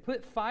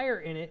put fire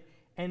in it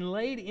and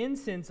laid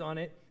incense on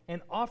it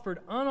and offered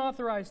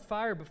unauthorized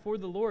fire before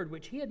the Lord,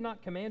 which He had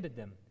not commanded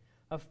them.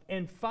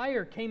 And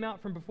fire came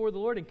out from before the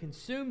Lord and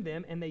consumed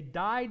them, and they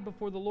died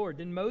before the Lord.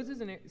 Then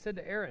Moses said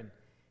to Aaron,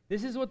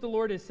 "This is what the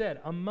Lord has said,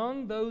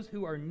 among those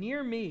who are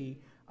near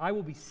me I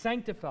will be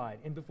sanctified,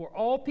 and before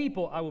all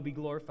people I will be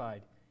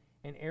glorified."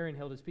 And Aaron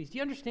held his peace. Do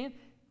you understand?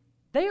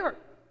 They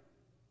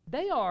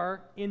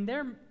are in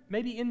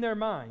their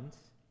minds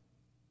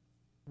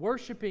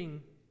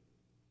worshiping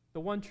the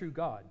one true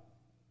God.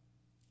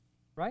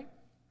 Right?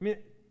 I mean,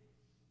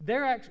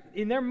 they're actually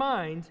in their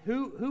minds,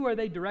 who are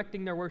they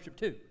directing their worship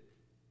to?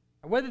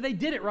 Whether they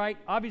did it right,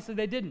 obviously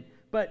they didn't,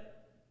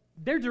 but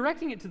they're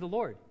directing it to the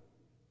Lord.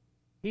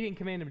 He didn't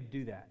command them to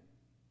do that.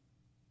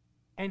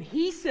 And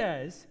He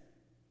says,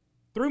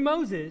 through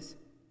Moses,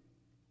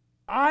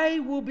 I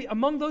will be,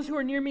 among those who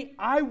are near me,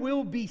 I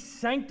will be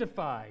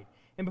sanctified,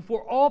 and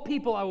before all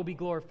people I will be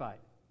glorified.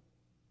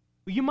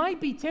 Well, you might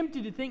be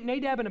tempted to think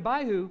Nadab and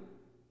Abihu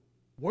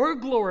were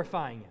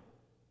glorifying Him.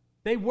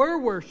 They were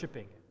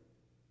worshiping Him.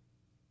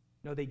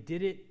 No, they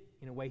did it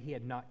in a way He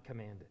had not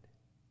commanded,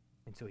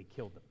 and so He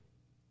killed them.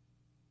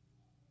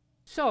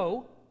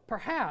 So,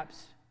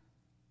 perhaps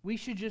we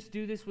should just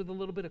do this with a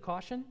little bit of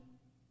caution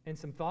and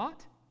some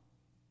thought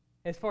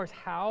as far as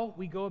how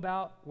we go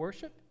about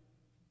worship.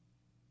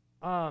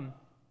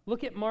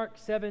 Look at Mark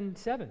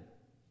 7:7.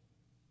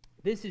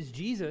 This is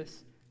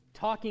Jesus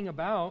talking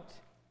about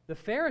the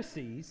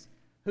Pharisees,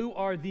 who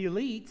are the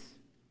elites.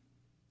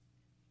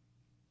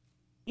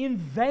 In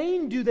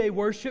vain do they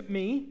worship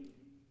me,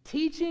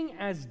 teaching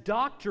as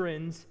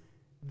doctrines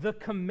the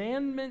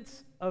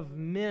commandments of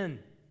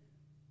men.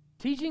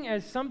 Teaching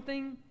as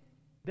something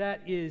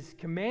that is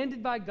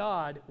commanded by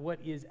God, what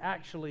is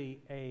actually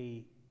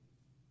a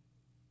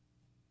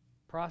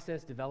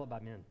process developed by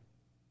men.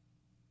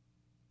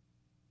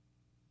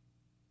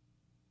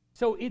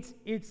 So it's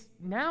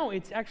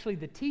actually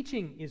the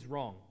teaching is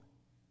wrong.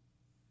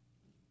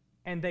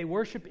 And they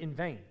worship in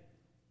vain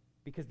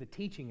because the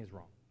teaching is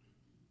wrong.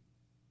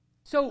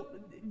 So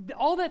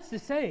all that's to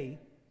say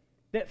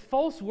that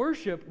false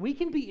worship we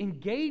can be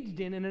engaged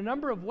in a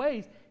number of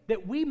ways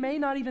that we may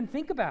not even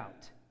think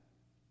about.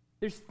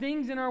 There's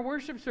things in our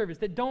worship service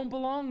that don't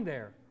belong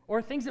there,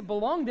 or things that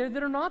belong there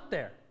that are not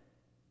there.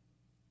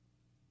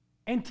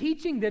 And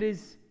teaching that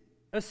is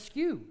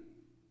askew.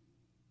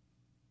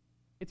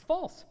 It's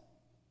false.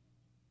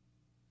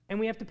 And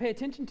we have to pay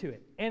attention to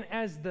it. And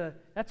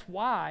that's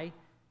why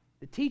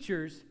the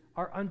teachers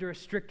are under a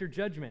stricter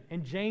judgment.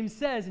 And James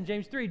says in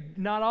James 3,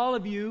 not all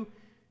of you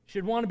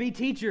should want to be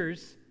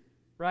teachers,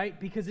 right?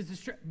 Because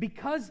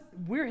because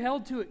we're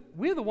held to it.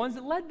 We're the ones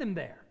that led them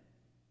there.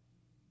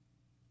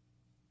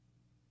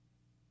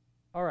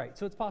 All right,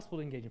 so it's possible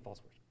to engage in false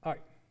worship. All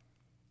right.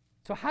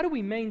 So how do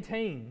we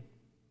maintain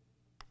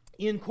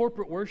in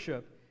corporate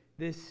worship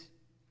this,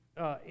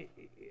 how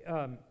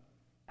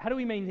do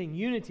we maintain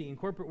unity in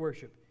corporate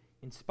worship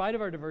in spite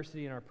of our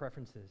diversity and our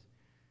preferences?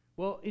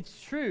 Well,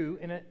 it's true,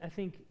 and I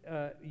think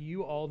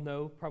you all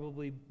know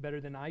probably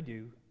better than I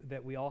do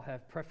that we all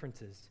have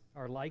preferences,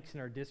 our likes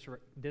and our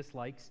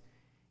dislikes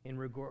in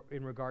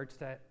regards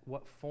to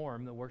what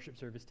form the worship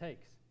service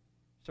takes.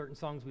 Certain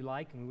songs we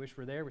like and we wish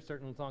were there, with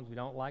certain songs we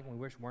don't like and we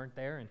wish weren't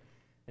there, and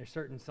there's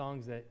certain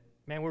songs that,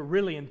 man, we're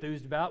really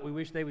enthused about. We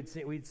wish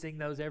we'd sing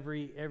those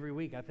every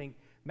week. I think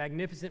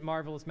Magnificent,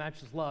 Marvelous,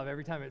 Matchless Love,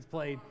 every time it's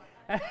played,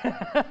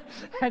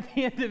 at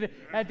the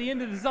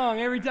end of the song,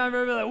 every time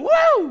everybody's like,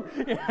 woo!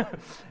 Yeah.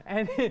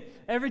 And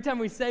every time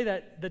we say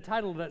that, the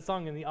title of that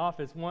song in the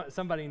office,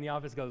 somebody in the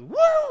office goes,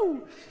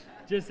 woo!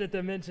 Just at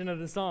the mention of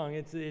the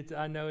song.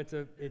 I know it's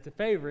a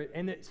favorite.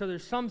 And so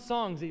there's some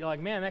songs that you're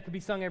like, man, that could be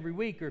sung every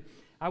week, or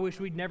I wish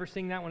we'd never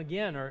sing that one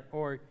again,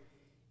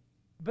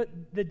 but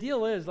the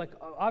deal is, like,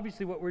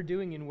 obviously what we're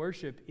doing in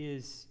worship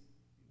is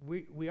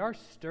we are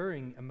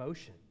stirring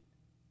emotion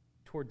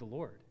toward the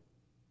Lord.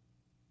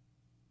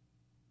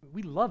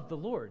 We love the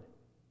Lord.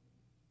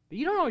 But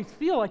you don't always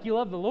feel like you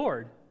love the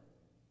Lord.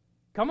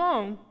 Come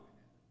on.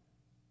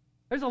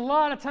 There's a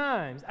lot of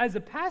times, as a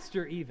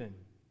pastor even,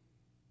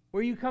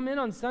 where you come in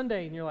on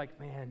Sunday and you're like,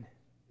 man,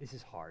 this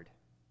is hard.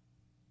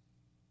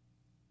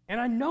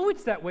 And I know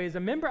it's that way. As a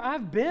member,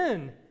 I've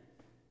been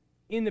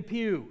in the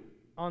pew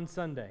on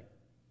Sunday.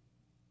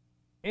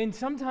 And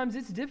sometimes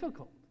it's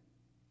difficult.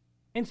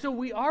 And so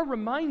we are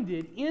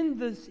reminded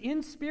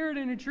in spirit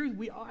and in truth,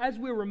 as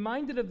we're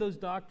reminded of those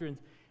doctrines,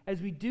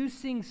 as we do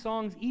sing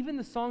songs, even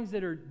the songs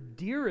that are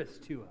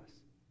dearest to us,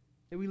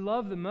 that we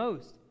love the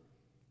most,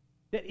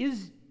 that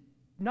is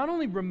not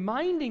only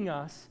reminding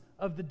us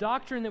of the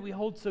doctrine that we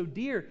hold so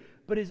dear,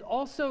 but is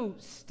also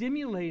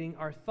stimulating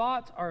our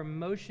thoughts, our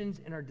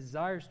emotions, and our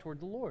desires toward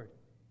the Lord.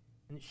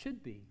 And it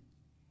should be.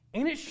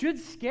 And it should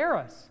scare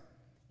us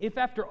if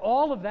after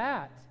all of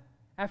that,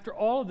 after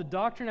all of the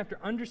doctrine, after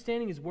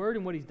understanding His Word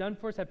and what He's done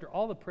for us, after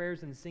all the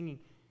prayers and the singing,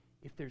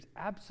 if there's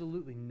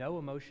absolutely no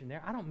emotion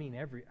there, I don't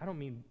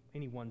mean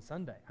any one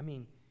Sunday. I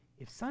mean,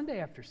 if Sunday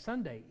after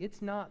Sunday,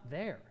 it's not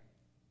there,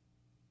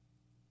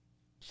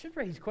 it should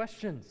raise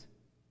questions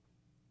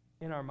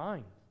in our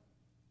minds.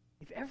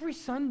 If every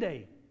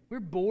Sunday we're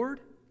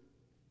bored,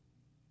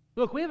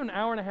 look, we have an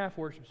hour and a half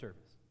worship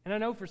service. And I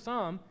know for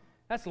some,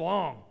 that's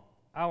long,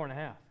 hour and a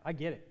half. I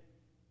get it.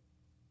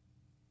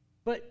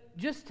 But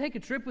just take a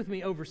trip with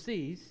me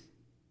overseas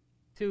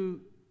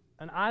to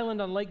an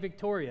island on Lake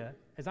Victoria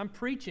as I'm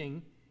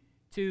preaching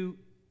to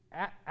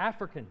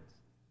Africans.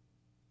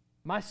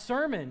 My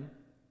sermon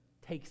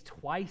takes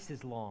twice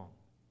as long.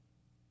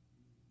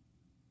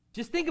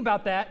 Just think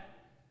about that.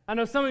 I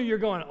know some of you are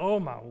going, oh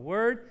my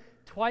word,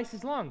 twice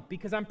as long,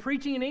 because I'm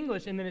preaching in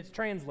English and then it's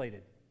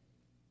translated.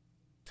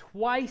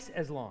 Twice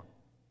as long.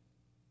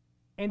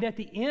 And at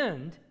the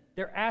end,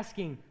 they're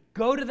asking,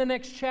 go to the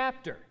next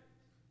chapter.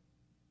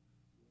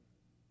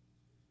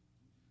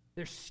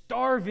 They're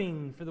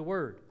starving for the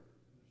word.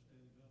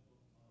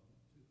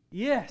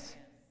 Yes.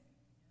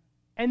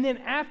 And then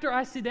after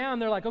I sit down,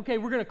 they're like, okay,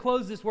 we're going to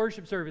close this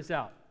worship service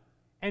out.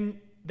 And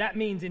that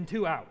means in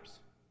 2 hours.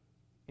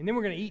 And then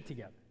we're going to eat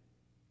together.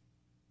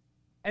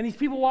 And these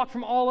people walk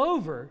from all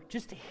over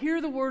just to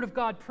hear the word of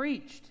God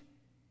preached.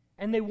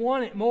 And they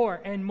want it more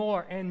and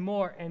more and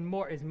more and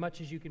more, as much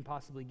as you can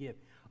possibly give.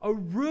 A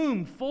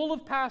room full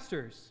of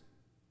pastors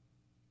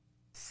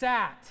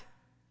sat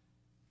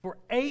for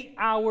 8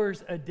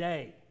 hours a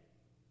day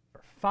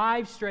for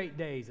 5 straight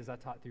days as I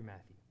taught through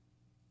Matthew.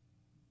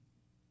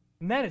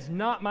 And that is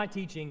not my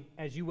teaching,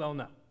 as you well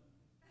know.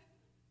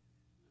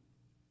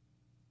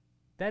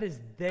 That is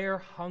their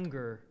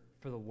hunger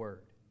for the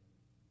word.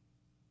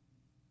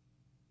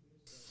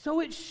 So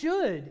it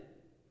should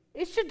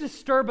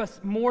disturb us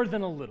more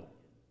than a little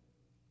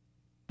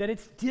that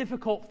it's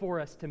difficult for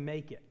us to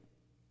make it.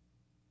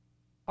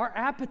 Our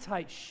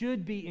appetite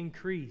should be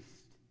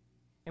increased,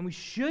 and we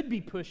should be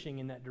pushing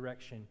in that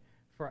direction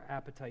for our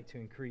appetite to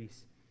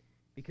increase,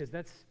 because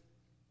that's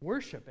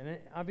worship. And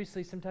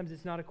obviously sometimes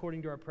it's not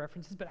according to our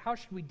preferences, but how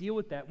should we deal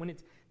with that when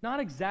it's not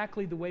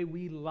exactly the way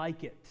we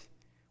like it?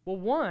 Well,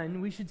 one,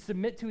 we should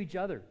submit to each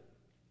other.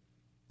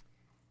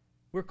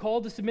 We're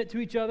called to submit to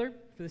each other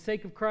for the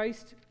sake of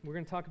Christ. We're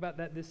going to talk about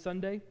that this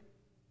Sunday.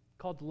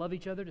 Called to love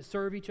each other, to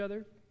serve each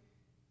other.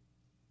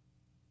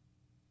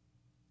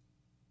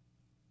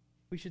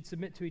 We should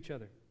submit to each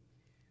other.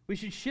 We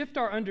should shift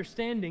our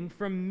understanding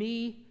from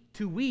me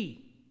to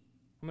we.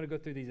 I'm going to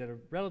go through these at a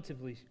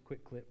relatively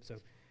quick clip. So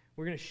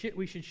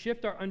we should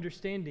shift our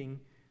understanding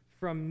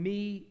from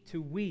me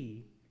to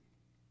we,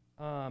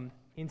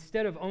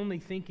 instead of only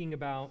thinking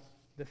about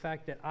the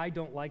fact that I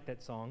don't like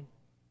that song.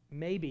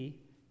 Maybe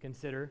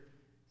consider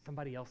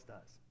somebody else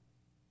does.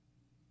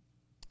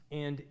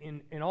 And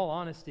in all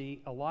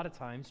honesty, a lot of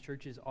times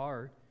churches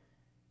are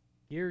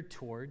geared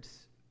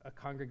towards a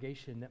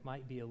congregation that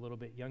might be a little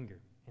bit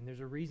younger. And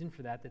there's a reason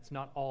for that that's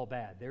not all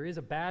bad. There is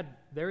a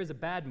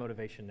bad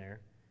motivation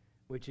there,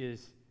 which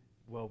is,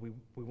 well,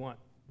 we want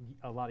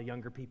a lot of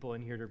younger people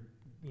in here to,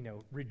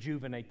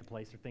 rejuvenate the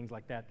place or things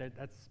like that.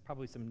 That's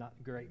probably some not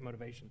great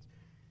motivations.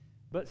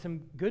 But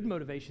some good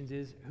motivations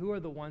is, who are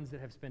the ones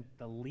that have spent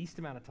the least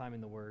amount of time in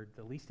the Word,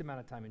 the least amount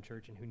of time in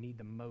church, and who need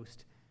the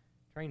most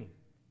training?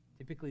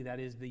 Typically, that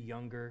is the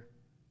younger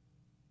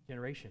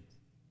generations.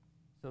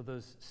 So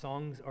those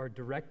songs are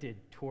directed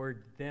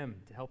toward them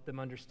to help them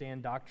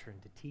understand doctrine,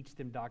 to teach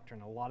them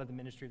doctrine. A lot of the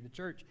ministry of the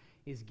church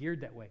is geared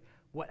that way.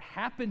 What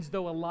happens,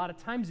 though, a lot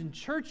of times in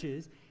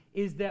churches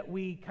is that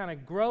we kind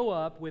of grow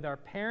up with our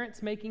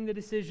parents making the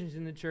decisions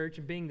in the church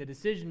and being the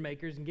decision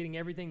makers and getting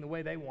everything the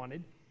way they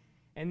wanted.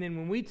 And then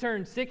when we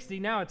turn 60,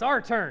 now it's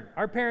our turn.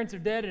 Our parents are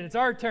dead and it's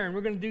our turn.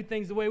 We're going to do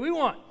things the way we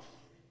want.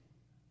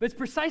 But it's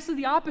precisely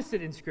the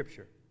opposite in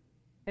Scripture.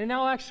 And in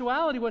all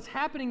actuality, what's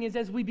happening is,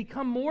 as we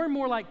become more and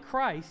more like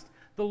Christ,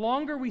 the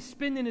longer we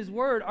spend in His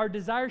Word, our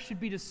desire should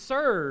be to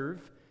serve,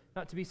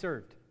 not to be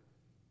served.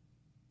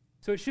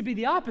 So it should be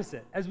the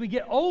opposite. As we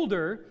get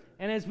older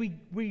and as we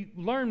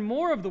learn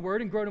more of the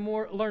Word and grow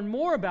to learn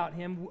more about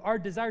Him, our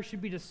desire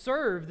should be to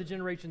serve the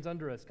generations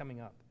under us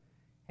coming up,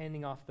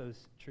 handing off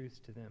those truths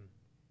to them.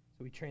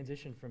 So we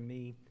transition from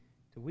me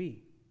to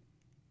we.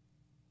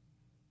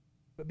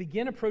 But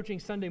begin approaching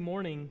Sunday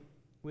morning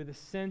with a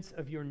sense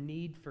of your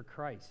need for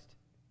Christ.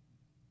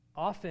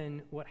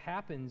 Often what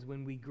happens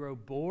when we grow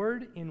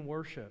bored in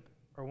worship,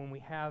 or when we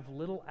have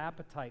little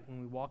appetite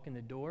when we walk in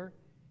the door,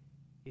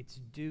 it's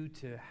due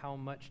to how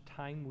much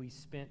time we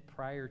spent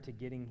prior to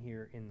getting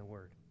here in the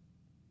Word.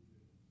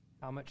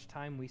 How much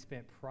time we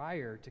spent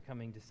prior to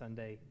coming to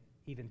Sunday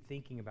even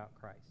thinking about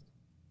Christ.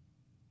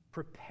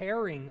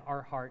 Preparing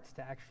our hearts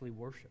to actually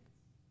worship.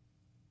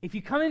 If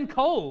you come in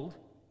cold,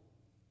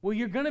 well,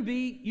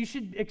 you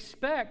should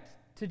expect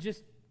to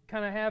just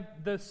kind of have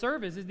the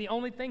service is the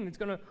only thing that's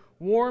going to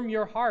warm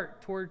your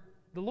heart toward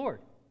the Lord.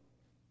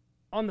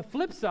 On the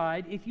flip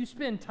side, if you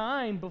spend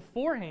time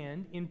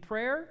beforehand in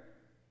prayer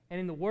and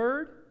in the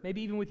Word,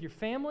 maybe even with your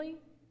family,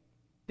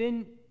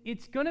 then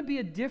it's going to be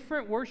a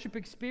different worship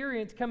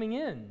experience coming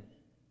in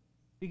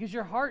because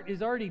your heart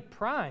is already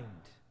primed.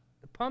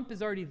 The pump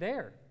is already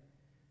there.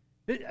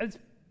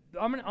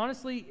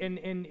 Honestly,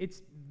 and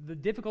it's the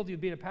difficulty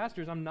of being a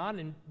pastor is I'm not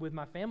with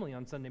my family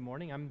on Sunday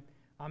morning.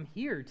 I'm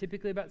here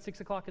typically about 6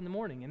 o'clock in the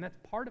morning, and that's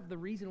part of the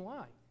reason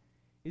why.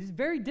 It is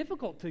very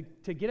difficult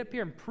to get up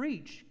here and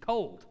preach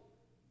cold.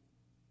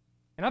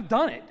 And I've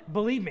done it,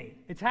 believe me,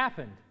 it's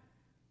happened.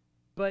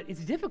 But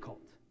it's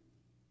difficult.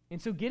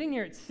 And so getting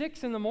here at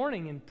 6 in the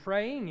morning and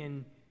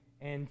praying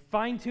and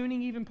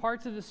fine-tuning even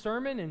parts of the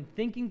sermon and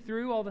thinking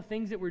through all the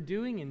things that we're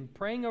doing and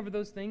praying over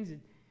those things, it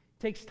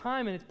takes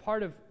time, and it's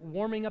part of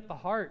warming up the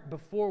heart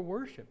before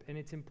worship, and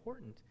it's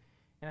important.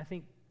 And I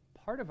think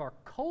part of our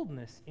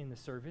coldness in the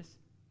service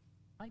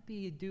might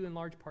be due in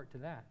large part to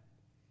that.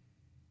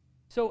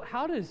 So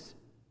how does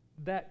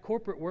that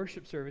corporate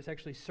worship service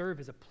actually serve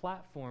as a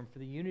platform for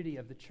the unity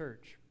of the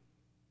church?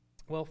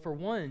 Well, for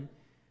one,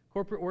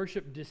 corporate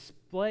worship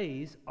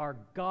displays our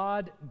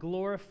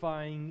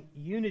God-glorifying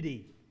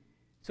unity.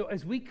 So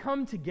as we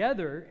come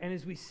together and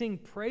as we sing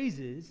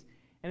praises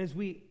and as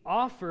we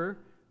offer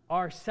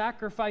our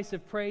sacrifice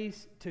of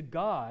praise to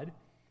God,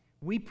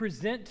 we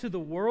present to the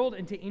world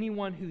and to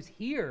anyone who's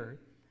here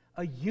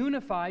a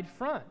unified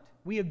front.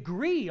 We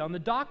agree on the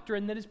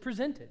doctrine that is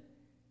presented.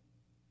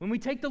 When we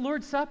take the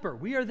Lord's Supper,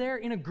 we are there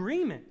in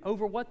agreement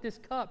over what this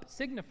cup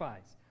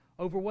signifies,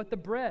 over what the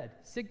bread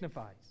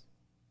signifies.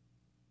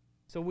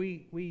 So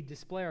we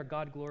display our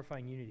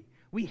God-glorifying unity.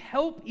 We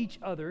help each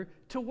other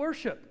to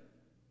worship.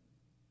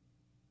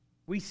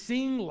 We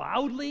sing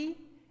loudly,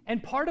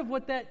 and part of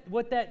what that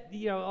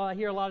I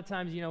hear a lot of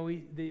times,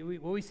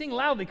 we sing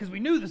loudly because we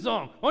knew the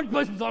song. Why don't you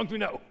play some songs we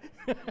know?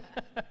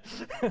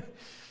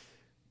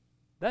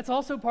 That's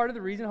also part of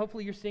the reason,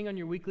 hopefully you're seeing on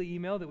your weekly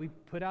email, that we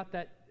put out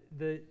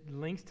the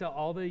links to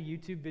all the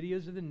YouTube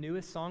videos of the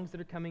newest songs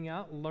that are coming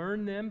out.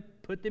 Learn them,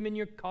 put them in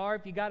your car.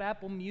 If you got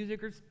Apple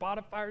Music or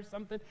Spotify or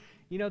something,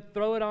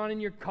 throw it on in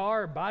your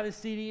car or buy the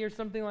CD or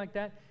something like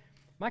that.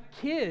 My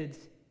kids,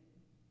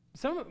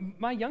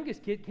 my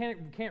youngest kid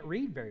can't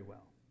read very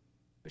well,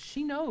 but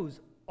she knows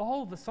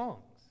all the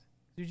songs.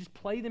 You just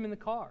play them in the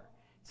car.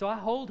 So I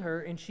hold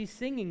her and she's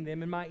singing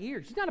them in my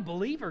ear. She's not a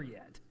believer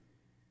yet.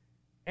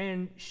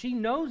 And she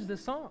knows the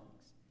songs.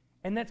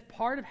 And that's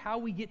part of how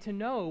we get to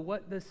know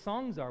what the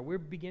songs are. We're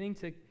beginning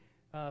to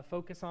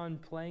focus on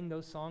playing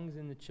those songs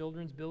in the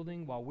children's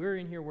building while we're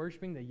in here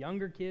worshiping. The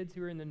younger kids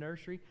who are in the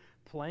nursery,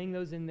 playing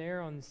those in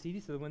there on the CD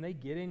so that when they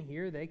get in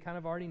here, they kind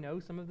of already know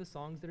some of the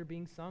songs that are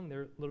being sung.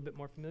 They're a little bit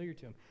more familiar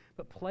to them.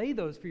 But play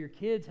those for your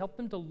kids. Help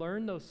them to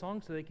learn those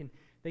songs so they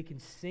can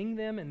sing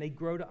them and they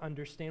grow to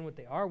understand what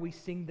they are. We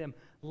sing them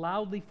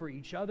loudly for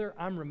each other.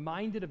 I'm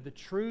reminded of the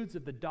truths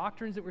of the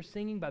doctrines that we're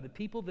singing by the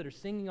people that are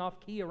singing off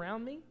key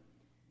around me,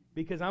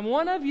 because I'm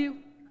one of you.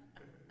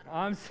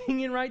 I'm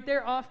singing right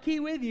there off key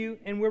with you,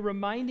 and we're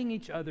reminding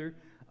each other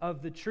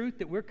of the truth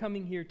that we're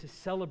coming here to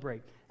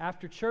celebrate.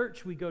 After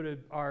church, we go to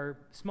our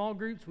small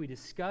groups. We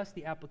discuss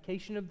the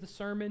application of the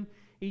sermon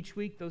each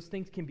week. Those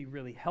things can be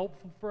really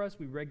helpful for us.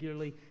 We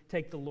regularly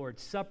take the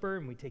Lord's Supper,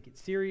 and we take it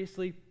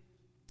seriously.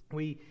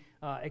 We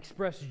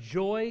express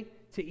joy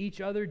to each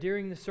other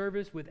during the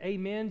service with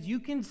amens. You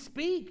can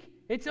speak.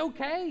 It's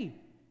okay.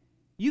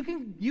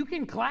 You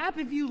can clap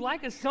if you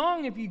like a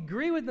song, if you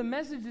agree with the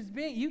message that's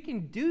being, you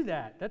can do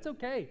that. That's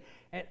okay.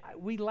 And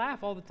we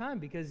laugh all the time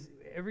because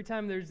every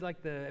time there's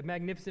like the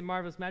magnificent,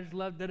 marvelous, magic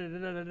love, da da da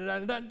da da da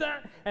da da,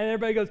 and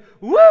everybody goes,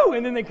 woo!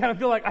 And then they kind of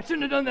feel like, I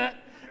shouldn't have done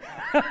that.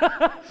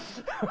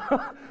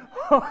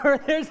 Or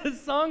there's a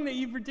song that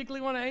you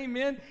particularly want to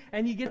amen,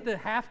 and you get the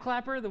half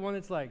clapper, the one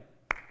that's like,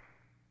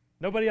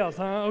 nobody else,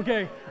 huh?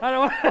 Okay. I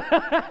don't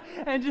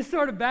and just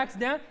sort of backs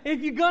down. If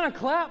you're going to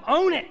clap,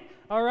 own it.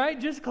 All right?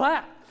 Just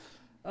clap.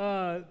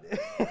 And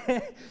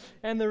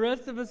the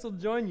rest of us will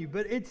join you.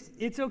 But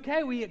it's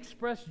okay. We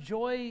express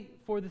joy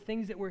for the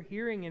things that we're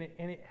hearing,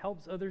 and it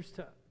helps others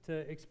to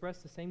express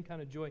the same kind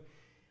of joy.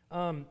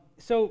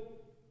 So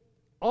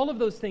all of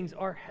those things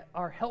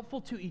are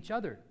helpful to each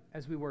other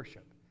as we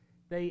worship.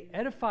 They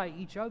edify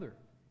each other.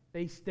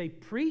 They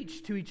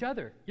preach to each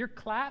other. Your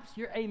claps,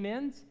 your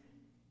amens,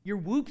 your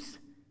whoops,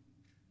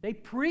 they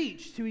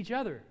preach to each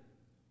other.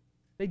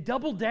 They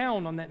double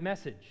down on that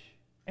message.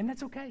 And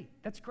that's okay.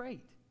 That's great.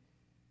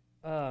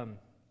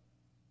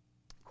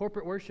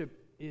 Corporate worship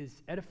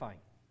is edifying.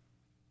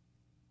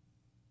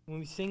 When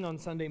we sing on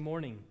Sunday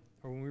morning,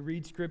 or when we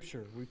read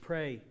Scripture, we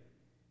pray,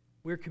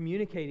 we're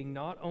communicating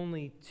not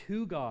only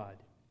to God,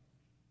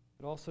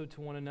 but also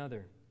to one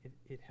another.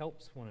 It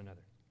helps one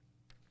another.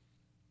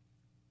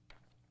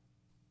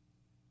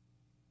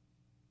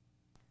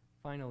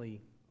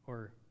 Finally,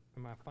 or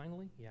am I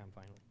finally? Yeah, I'm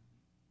finally.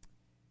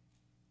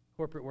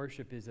 Corporate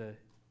worship is a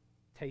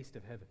taste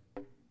of heaven.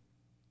 A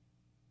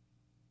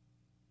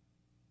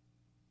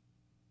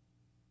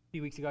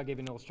few weeks ago, I gave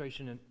an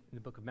illustration in the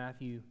book of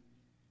Matthew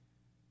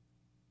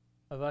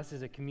of us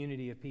as a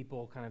community of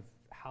people, kind of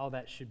how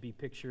that should be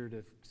pictured,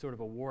 of sort of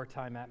a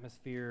wartime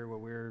atmosphere where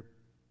we're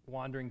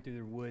wandering through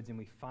the woods and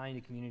we find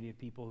a community of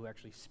people who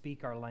actually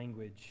speak our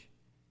language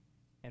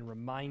and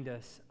remind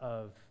us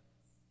of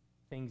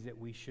things that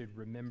we should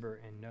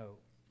remember and know.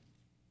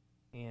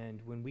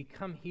 And when we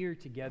come here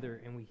together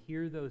and we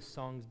hear those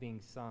songs being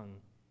sung,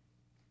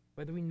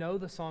 whether we know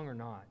the song or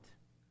not,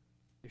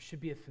 there should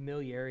be a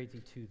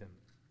familiarity to them.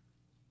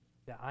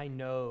 That I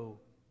know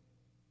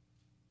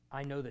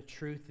the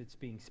truth that's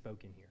being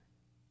spoken here.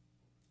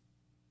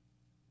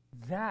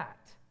 That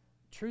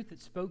truth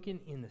that's spoken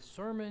in the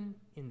sermon,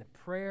 in the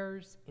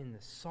prayers, in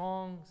the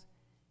songs,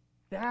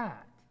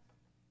 that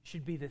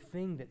should be the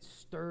thing that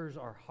stirs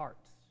our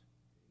hearts.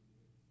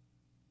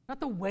 Not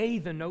the way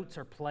the notes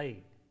are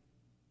played,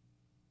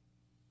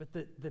 but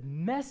the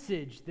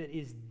message that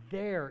is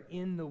there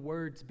in the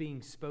words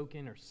being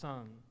spoken or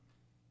sung.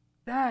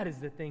 That is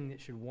the thing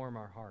that should warm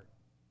our heart.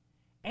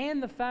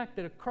 And the fact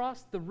that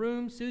across the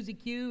room, Susie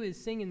Q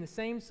is singing the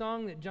same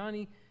song that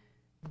Johnny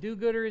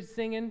Do-Gooder is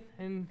singing,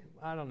 and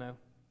I don't know.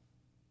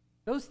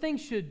 Those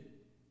things should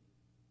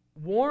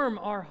warm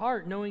our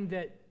heart, knowing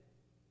that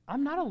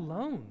I'm not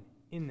alone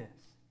in this.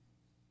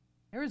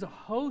 There is a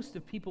host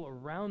of people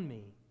around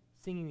me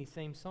singing these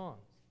same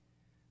songs.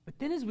 But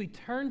then as we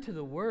turn to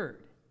the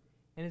Word,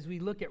 and as we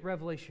look at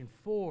Revelation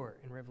 4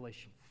 and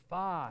Revelation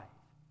 5,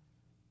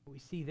 what we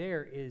see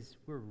there is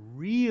we're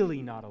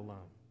really not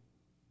alone.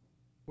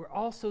 We're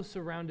also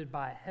surrounded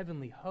by a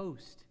heavenly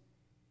host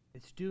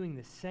that's doing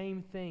the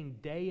same thing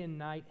day and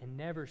night and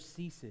never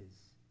ceases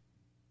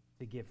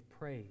to give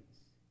praise.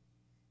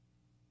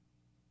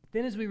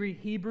 Then as we read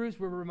Hebrews,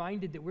 we're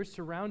reminded that we're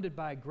surrounded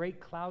by a great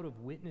cloud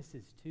of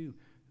witnesses too,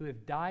 who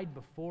have died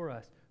before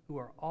us, who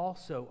are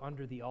also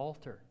under the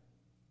altar,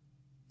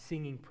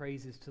 singing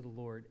praises to the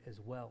Lord as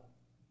well.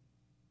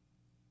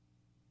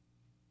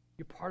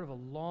 You're part of a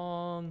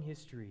long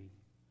history.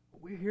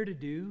 What we're here to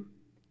do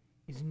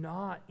is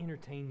not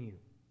entertain you.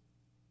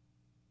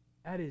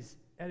 That is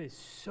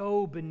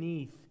so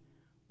beneath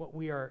what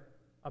we are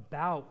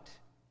about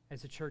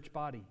as a church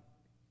body.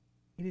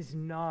 It is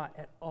not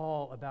at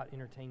all about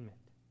entertainment.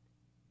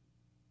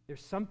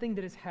 There's something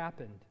that has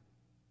happened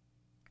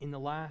in the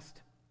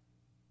last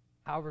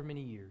however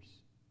many years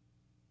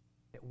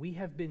that we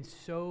have been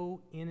so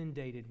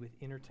inundated with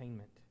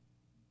entertainment.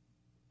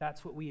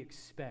 That's what we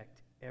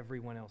expect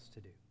everyone else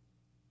to do.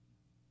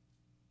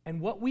 And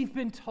what we've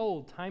been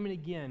told time and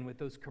again with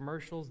those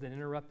commercials that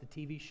interrupt the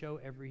TV show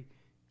every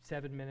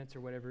 7 minutes or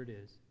whatever it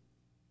is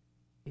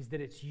is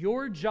that it's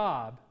your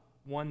job,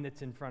 one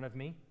that's in front of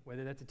me,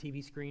 whether that's a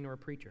TV screen or a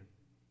preacher,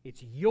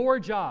 it's your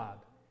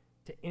job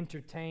to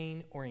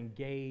entertain or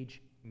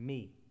engage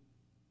me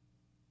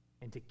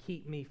and to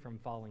keep me from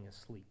falling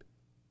asleep.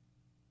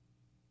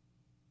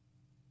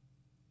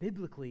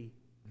 Biblically,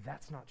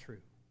 that's not true.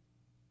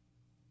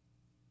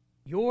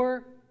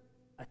 Your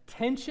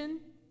attention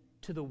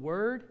to the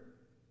Word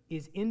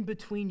is in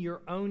between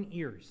your own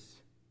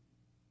ears.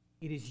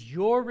 It is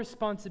your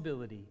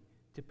responsibility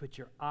to put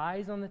your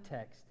eyes on the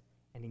text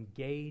and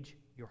engage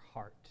your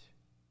heart.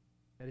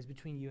 That is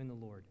between you and the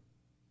Lord.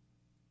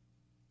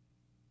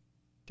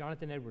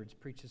 Jonathan Edwards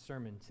preached a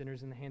sermon,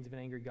 Sinners in the Hands of an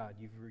Angry God.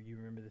 You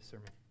remember this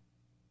sermon.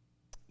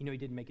 You know, he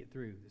didn't make it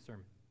through the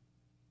sermon.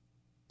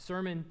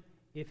 Sermon,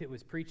 if it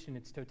was preached in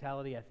its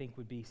totality, I think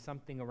would be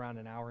something around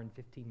an hour and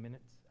 15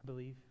 minutes, I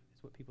believe,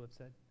 is what people have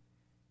said.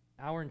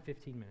 Hour and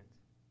 15 minutes.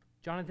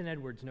 Jonathan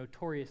Edwards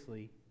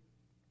notoriously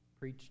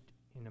preached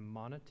in a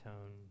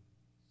monotone,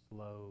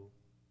 slow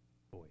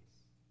voice.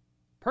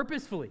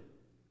 Purposefully.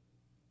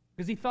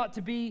 Because he thought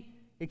to be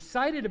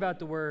excited about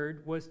the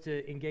word was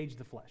to engage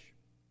the flesh.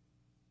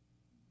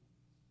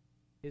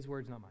 His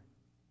words, not mine.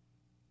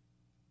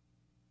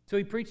 So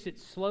he preached it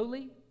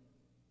slowly.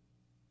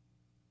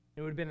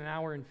 It would have been an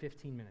hour and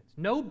 15 minutes.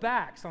 No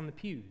backs on the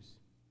pews.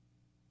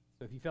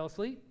 So if you fell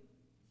asleep,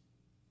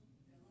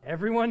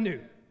 everyone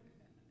knew.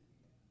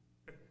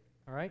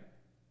 All right?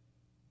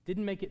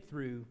 Didn't make it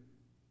through.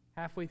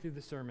 Halfway through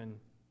the sermon,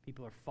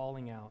 people are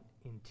falling out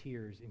in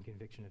tears in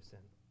conviction of sin.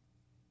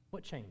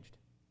 What changed?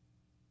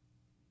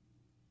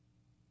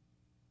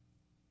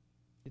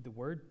 Did the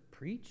word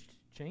preached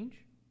change?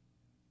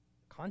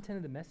 The content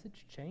of the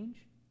message change?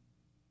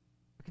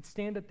 I could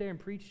stand up there and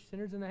preach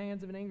sinners in the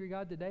hands of an angry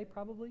God today,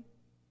 probably,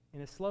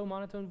 in a slow,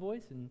 monotone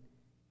voice, and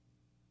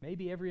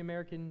maybe every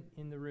American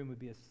in the room would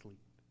be asleep.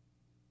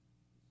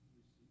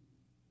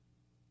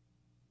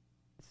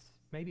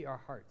 Maybe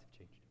our hearts have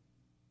changed.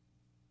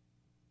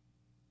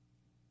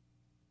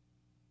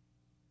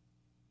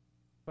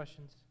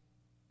 Questions?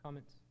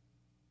 Comments?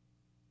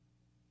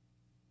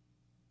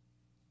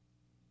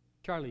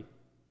 Charlie.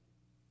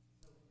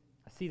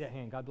 I see that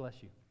hand. God bless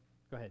you.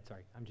 Go ahead.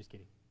 Sorry. I'm just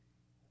kidding.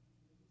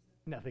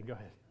 Nothing. Go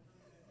ahead.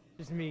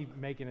 Just me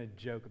making a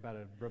joke about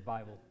a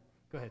revival.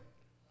 Go ahead.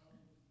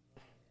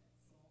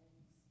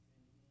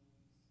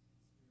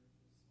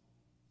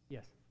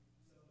 Yes.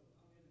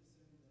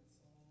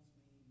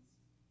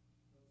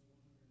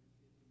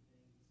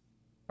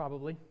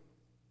 Probably.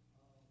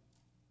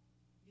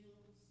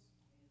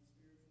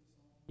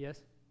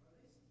 Yes.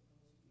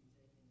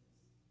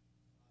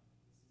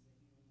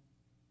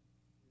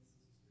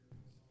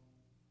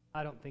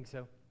 I don't think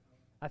so.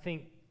 I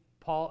think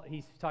Paul,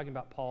 he's talking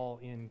about Paul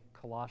in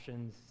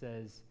Colossians,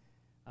 says,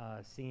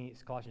 singing,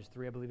 Colossians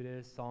 3, I believe it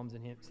is, Psalms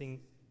and hymns, sing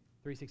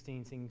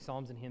 3:16, singing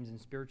psalms and hymns and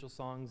spiritual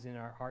songs in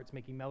our hearts,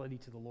 making melody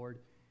to the Lord.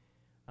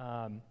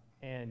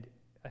 And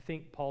I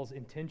think Paul's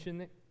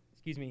intention,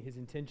 his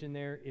intention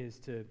there is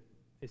to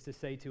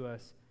say to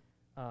us,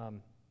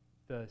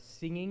 the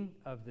singing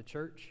of the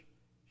church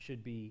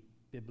should be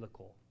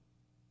biblical.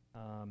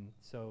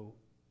 So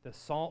the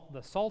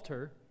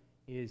Psalter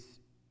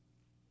is,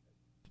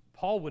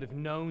 Paul would have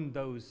known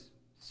those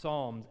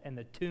psalms and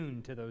the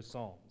tune to those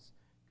psalms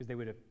because they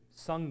would have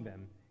sung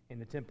them in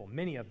the temple,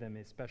 many of them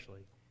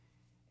especially.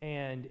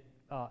 And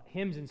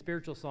hymns and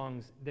spiritual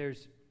songs,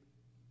 there's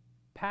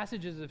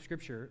passages of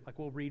Scripture, like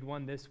we'll read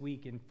one this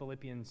week in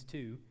Philippians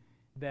 2,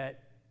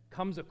 that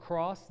comes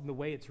across in the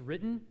way it's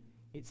written.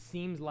 It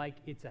seems like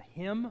it's a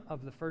hymn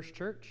of the first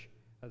church,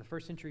 of the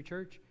first century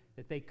church,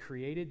 that they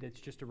created that's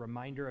just a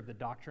reminder of the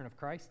doctrine of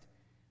Christ,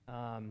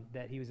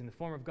 that he was in the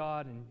form of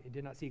God and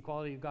did not see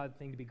equality of God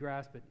thing to be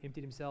grasped, but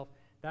emptied himself.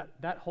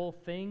 That whole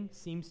thing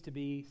seems to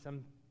be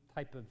some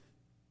type of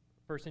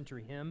first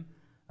century hymn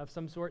of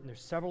some sort, and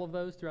there's several of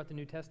those throughout the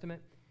New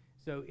Testament.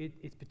 So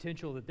it's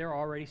potential that they're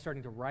already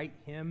starting to write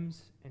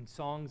hymns and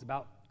songs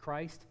about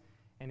Christ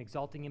and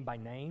exalting him by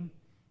name.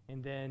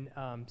 And then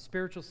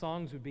spiritual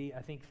songs would be,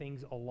 I think,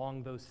 things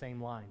along those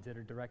same lines that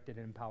are directed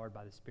and empowered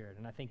by the Spirit.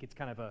 And I think it's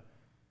kind of a,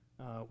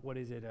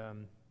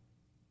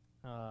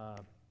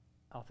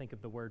 I'll think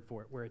of the word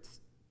for it, where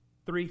it's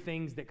three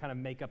things that kind of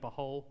make up a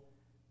whole,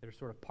 that are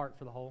sort of part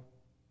for the whole.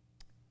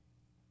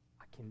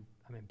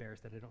 I'm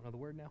embarrassed that I don't know the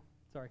word now.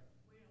 Sorry.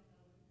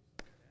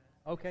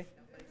 Okay.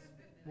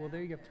 Well,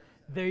 there you go.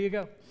 There you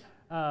go.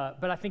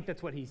 But I think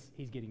that's what he's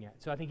getting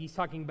at. So I think he's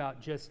talking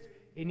about just,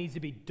 it needs to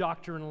be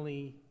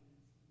doctrinally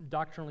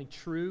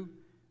true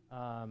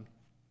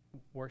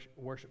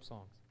worship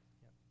songs.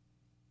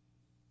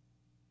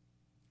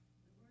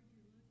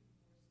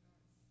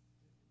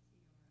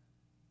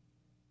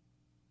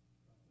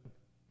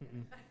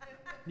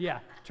 Yeah,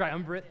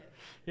 triumvirate.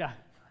 Yeah.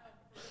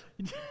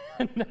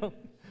 No.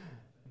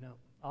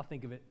 I'll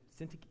think of it.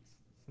 Synecdoche.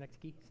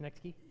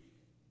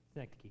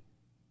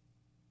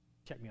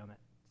 Check me on that.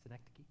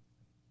 Synecdoche.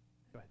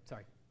 Go ahead.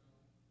 Sorry.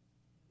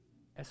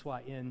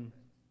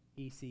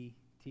 Synectoche.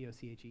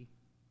 Synecdoche,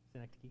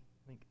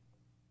 I think.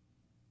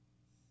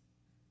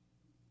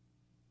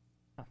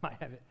 I might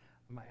have it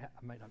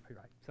I might not be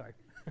right. Sorry.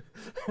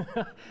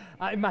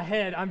 In my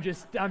head,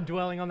 I'm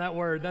dwelling on that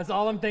word. That's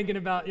all I'm thinking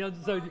about.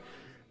 So,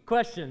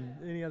 question.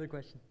 Any other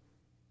question?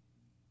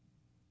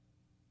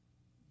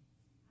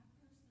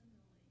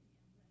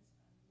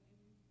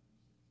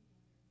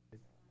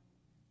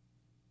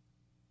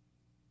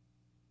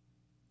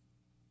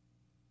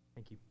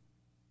 Thank you.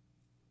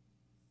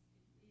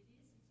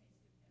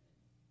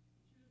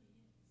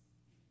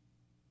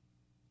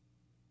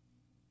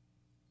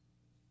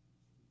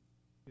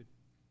 Good.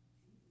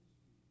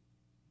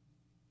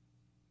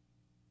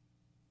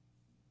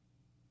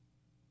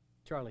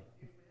 Charlie.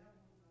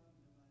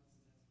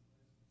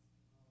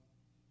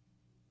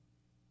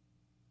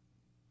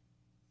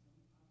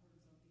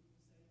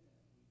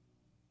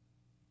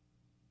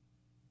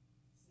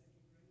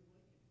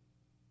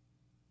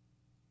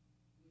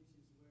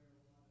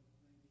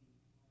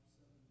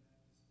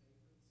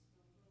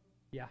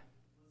 Yeah.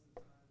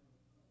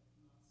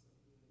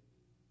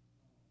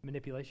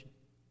 Manipulation.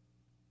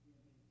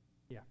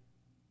 Yeah.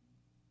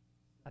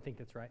 I think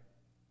that's right.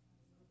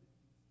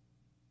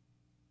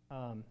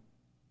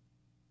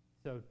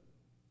 So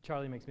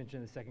Charlie makes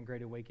mention of the Second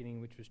Great Awakening,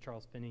 which was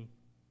Charles Finney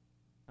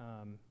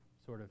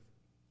sort of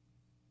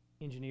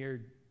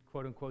engineered,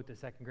 quote unquote, the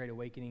Second Great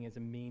Awakening as a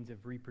means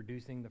of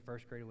reproducing the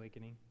First Great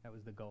Awakening. That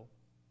was the goal.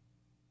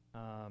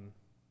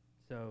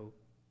 So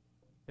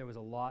there was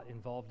a lot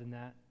involved in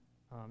that.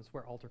 It's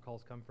where altar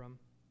calls come from,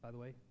 by the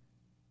way,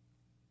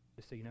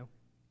 just so you know.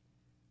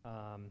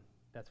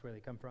 That's where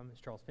they come from.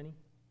 It's Charles Finney.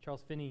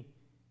 Charles Finney,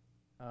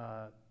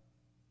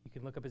 you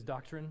can look up his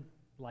doctrine,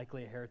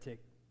 likely a heretic,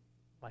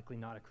 likely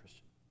not a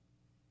Christian.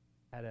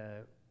 Had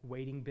a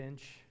waiting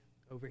bench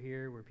over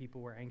here where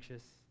people were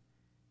anxious,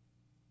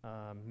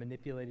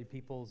 manipulated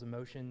people's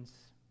emotions,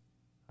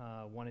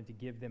 wanted to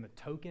give them a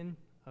token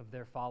of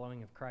their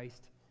following of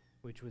Christ,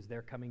 which was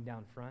their coming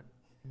down front.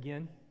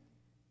 Again,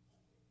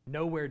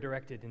 nowhere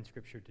directed in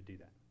Scripture to do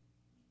that.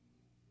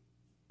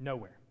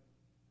 Nowhere.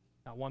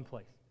 Not one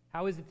place.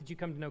 How is it that you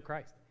come to know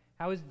Christ?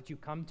 How is it that you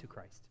come to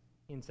Christ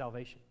in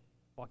salvation?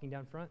 Walking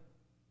down front?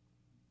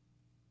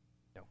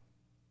 No.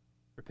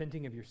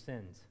 Repenting of your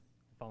sins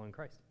and following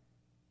Christ.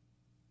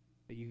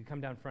 But you can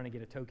come down front and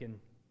get a token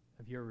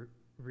of your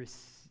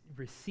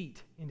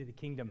receipt into the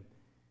kingdom.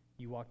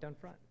 You walk down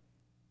front.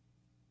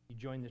 You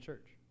join the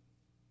church.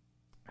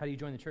 How do you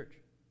join the church?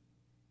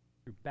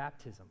 Through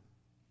baptism.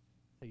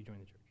 That's how you join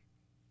the church.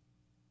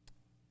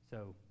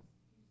 So,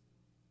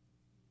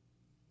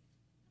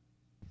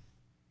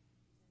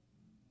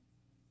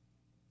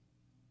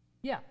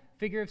 yeah,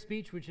 figure of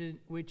speech, which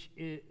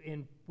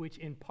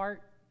in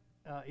part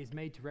is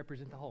made to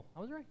represent the whole. I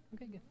was right.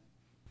 Okay, good.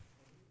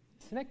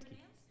 Synecdoche.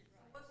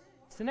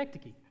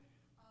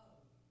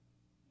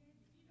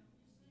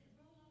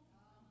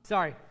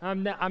 Sorry,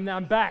 I'm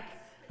back.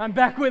 I'm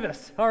back with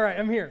us. All right,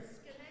 I'm here.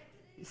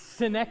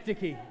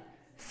 Synecdoche.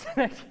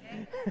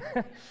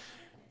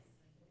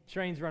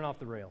 Trains run off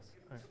the rails.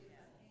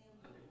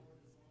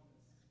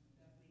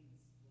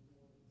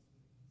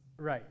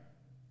 Right.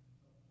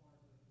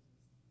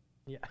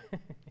 Yeah.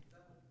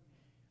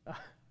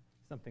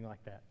 Something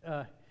like that.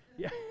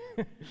 Yeah.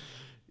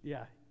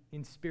 Yeah.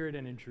 In spirit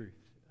and in truth.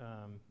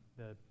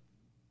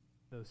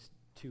 Those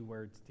two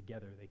words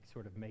together, they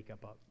sort of make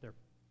up they're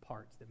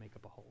parts that make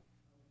up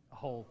a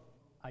whole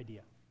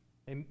idea.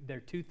 And they're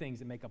two things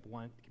that make up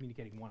one,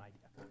 communicating one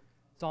idea.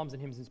 Psalms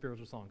and hymns and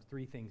spiritual songs,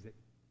 three things that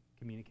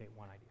communicate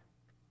one idea.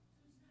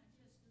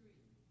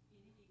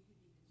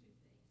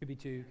 Could be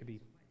two, could be,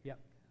 yep.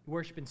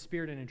 Worship in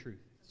spirit and in truth.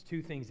 It's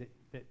two things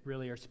that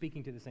really are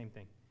speaking to the same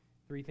thing.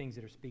 Three things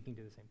that are speaking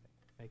to the same thing.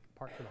 Make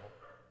parts of the whole.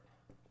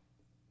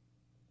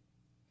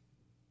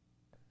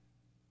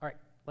 All right,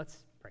 let's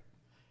pray.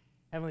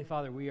 Heavenly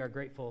Father, we are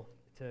grateful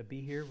to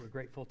be here. We're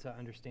grateful to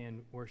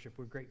understand worship.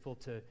 We're grateful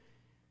to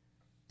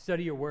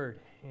study your word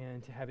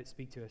and to have it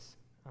speak to us.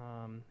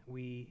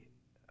 We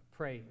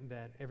pray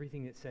that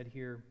everything that's said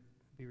here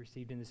be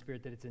received in the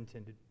spirit that it's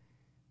intended.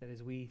 That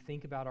as we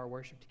think about our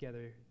worship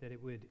together, that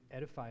it would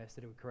edify us,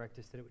 that it would correct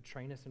us, that it would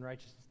train us in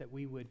righteousness, that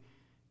we would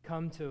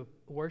come to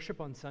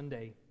worship on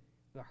Sunday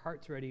with our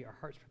hearts ready, our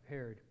hearts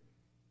prepared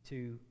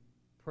to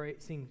pray,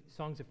 sing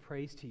songs of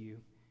praise to you,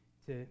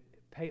 to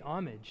pay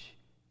homage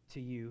to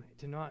you,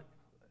 to not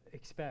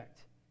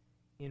expect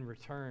in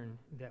return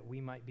that we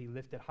might be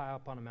lifted high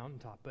up on a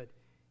mountaintop, but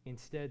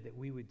instead that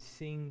we would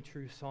sing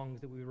true songs,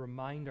 that we would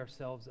remind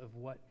ourselves of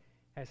what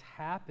has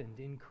happened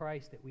in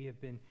Christ, that we have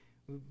been,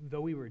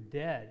 though we were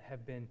dead,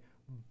 have been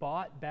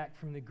bought back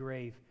from the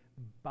grave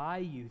by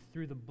you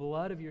through the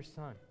blood of your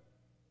Son.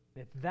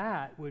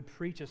 That would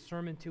preach a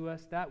sermon to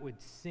us, that would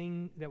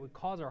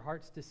cause our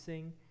hearts to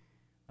sing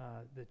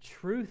the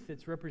truth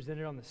that's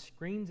represented on the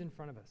screens in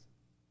front of us.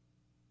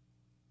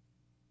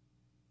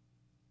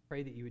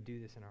 Pray that you would do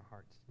this in our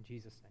hearts. In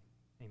Jesus'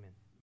 name, amen.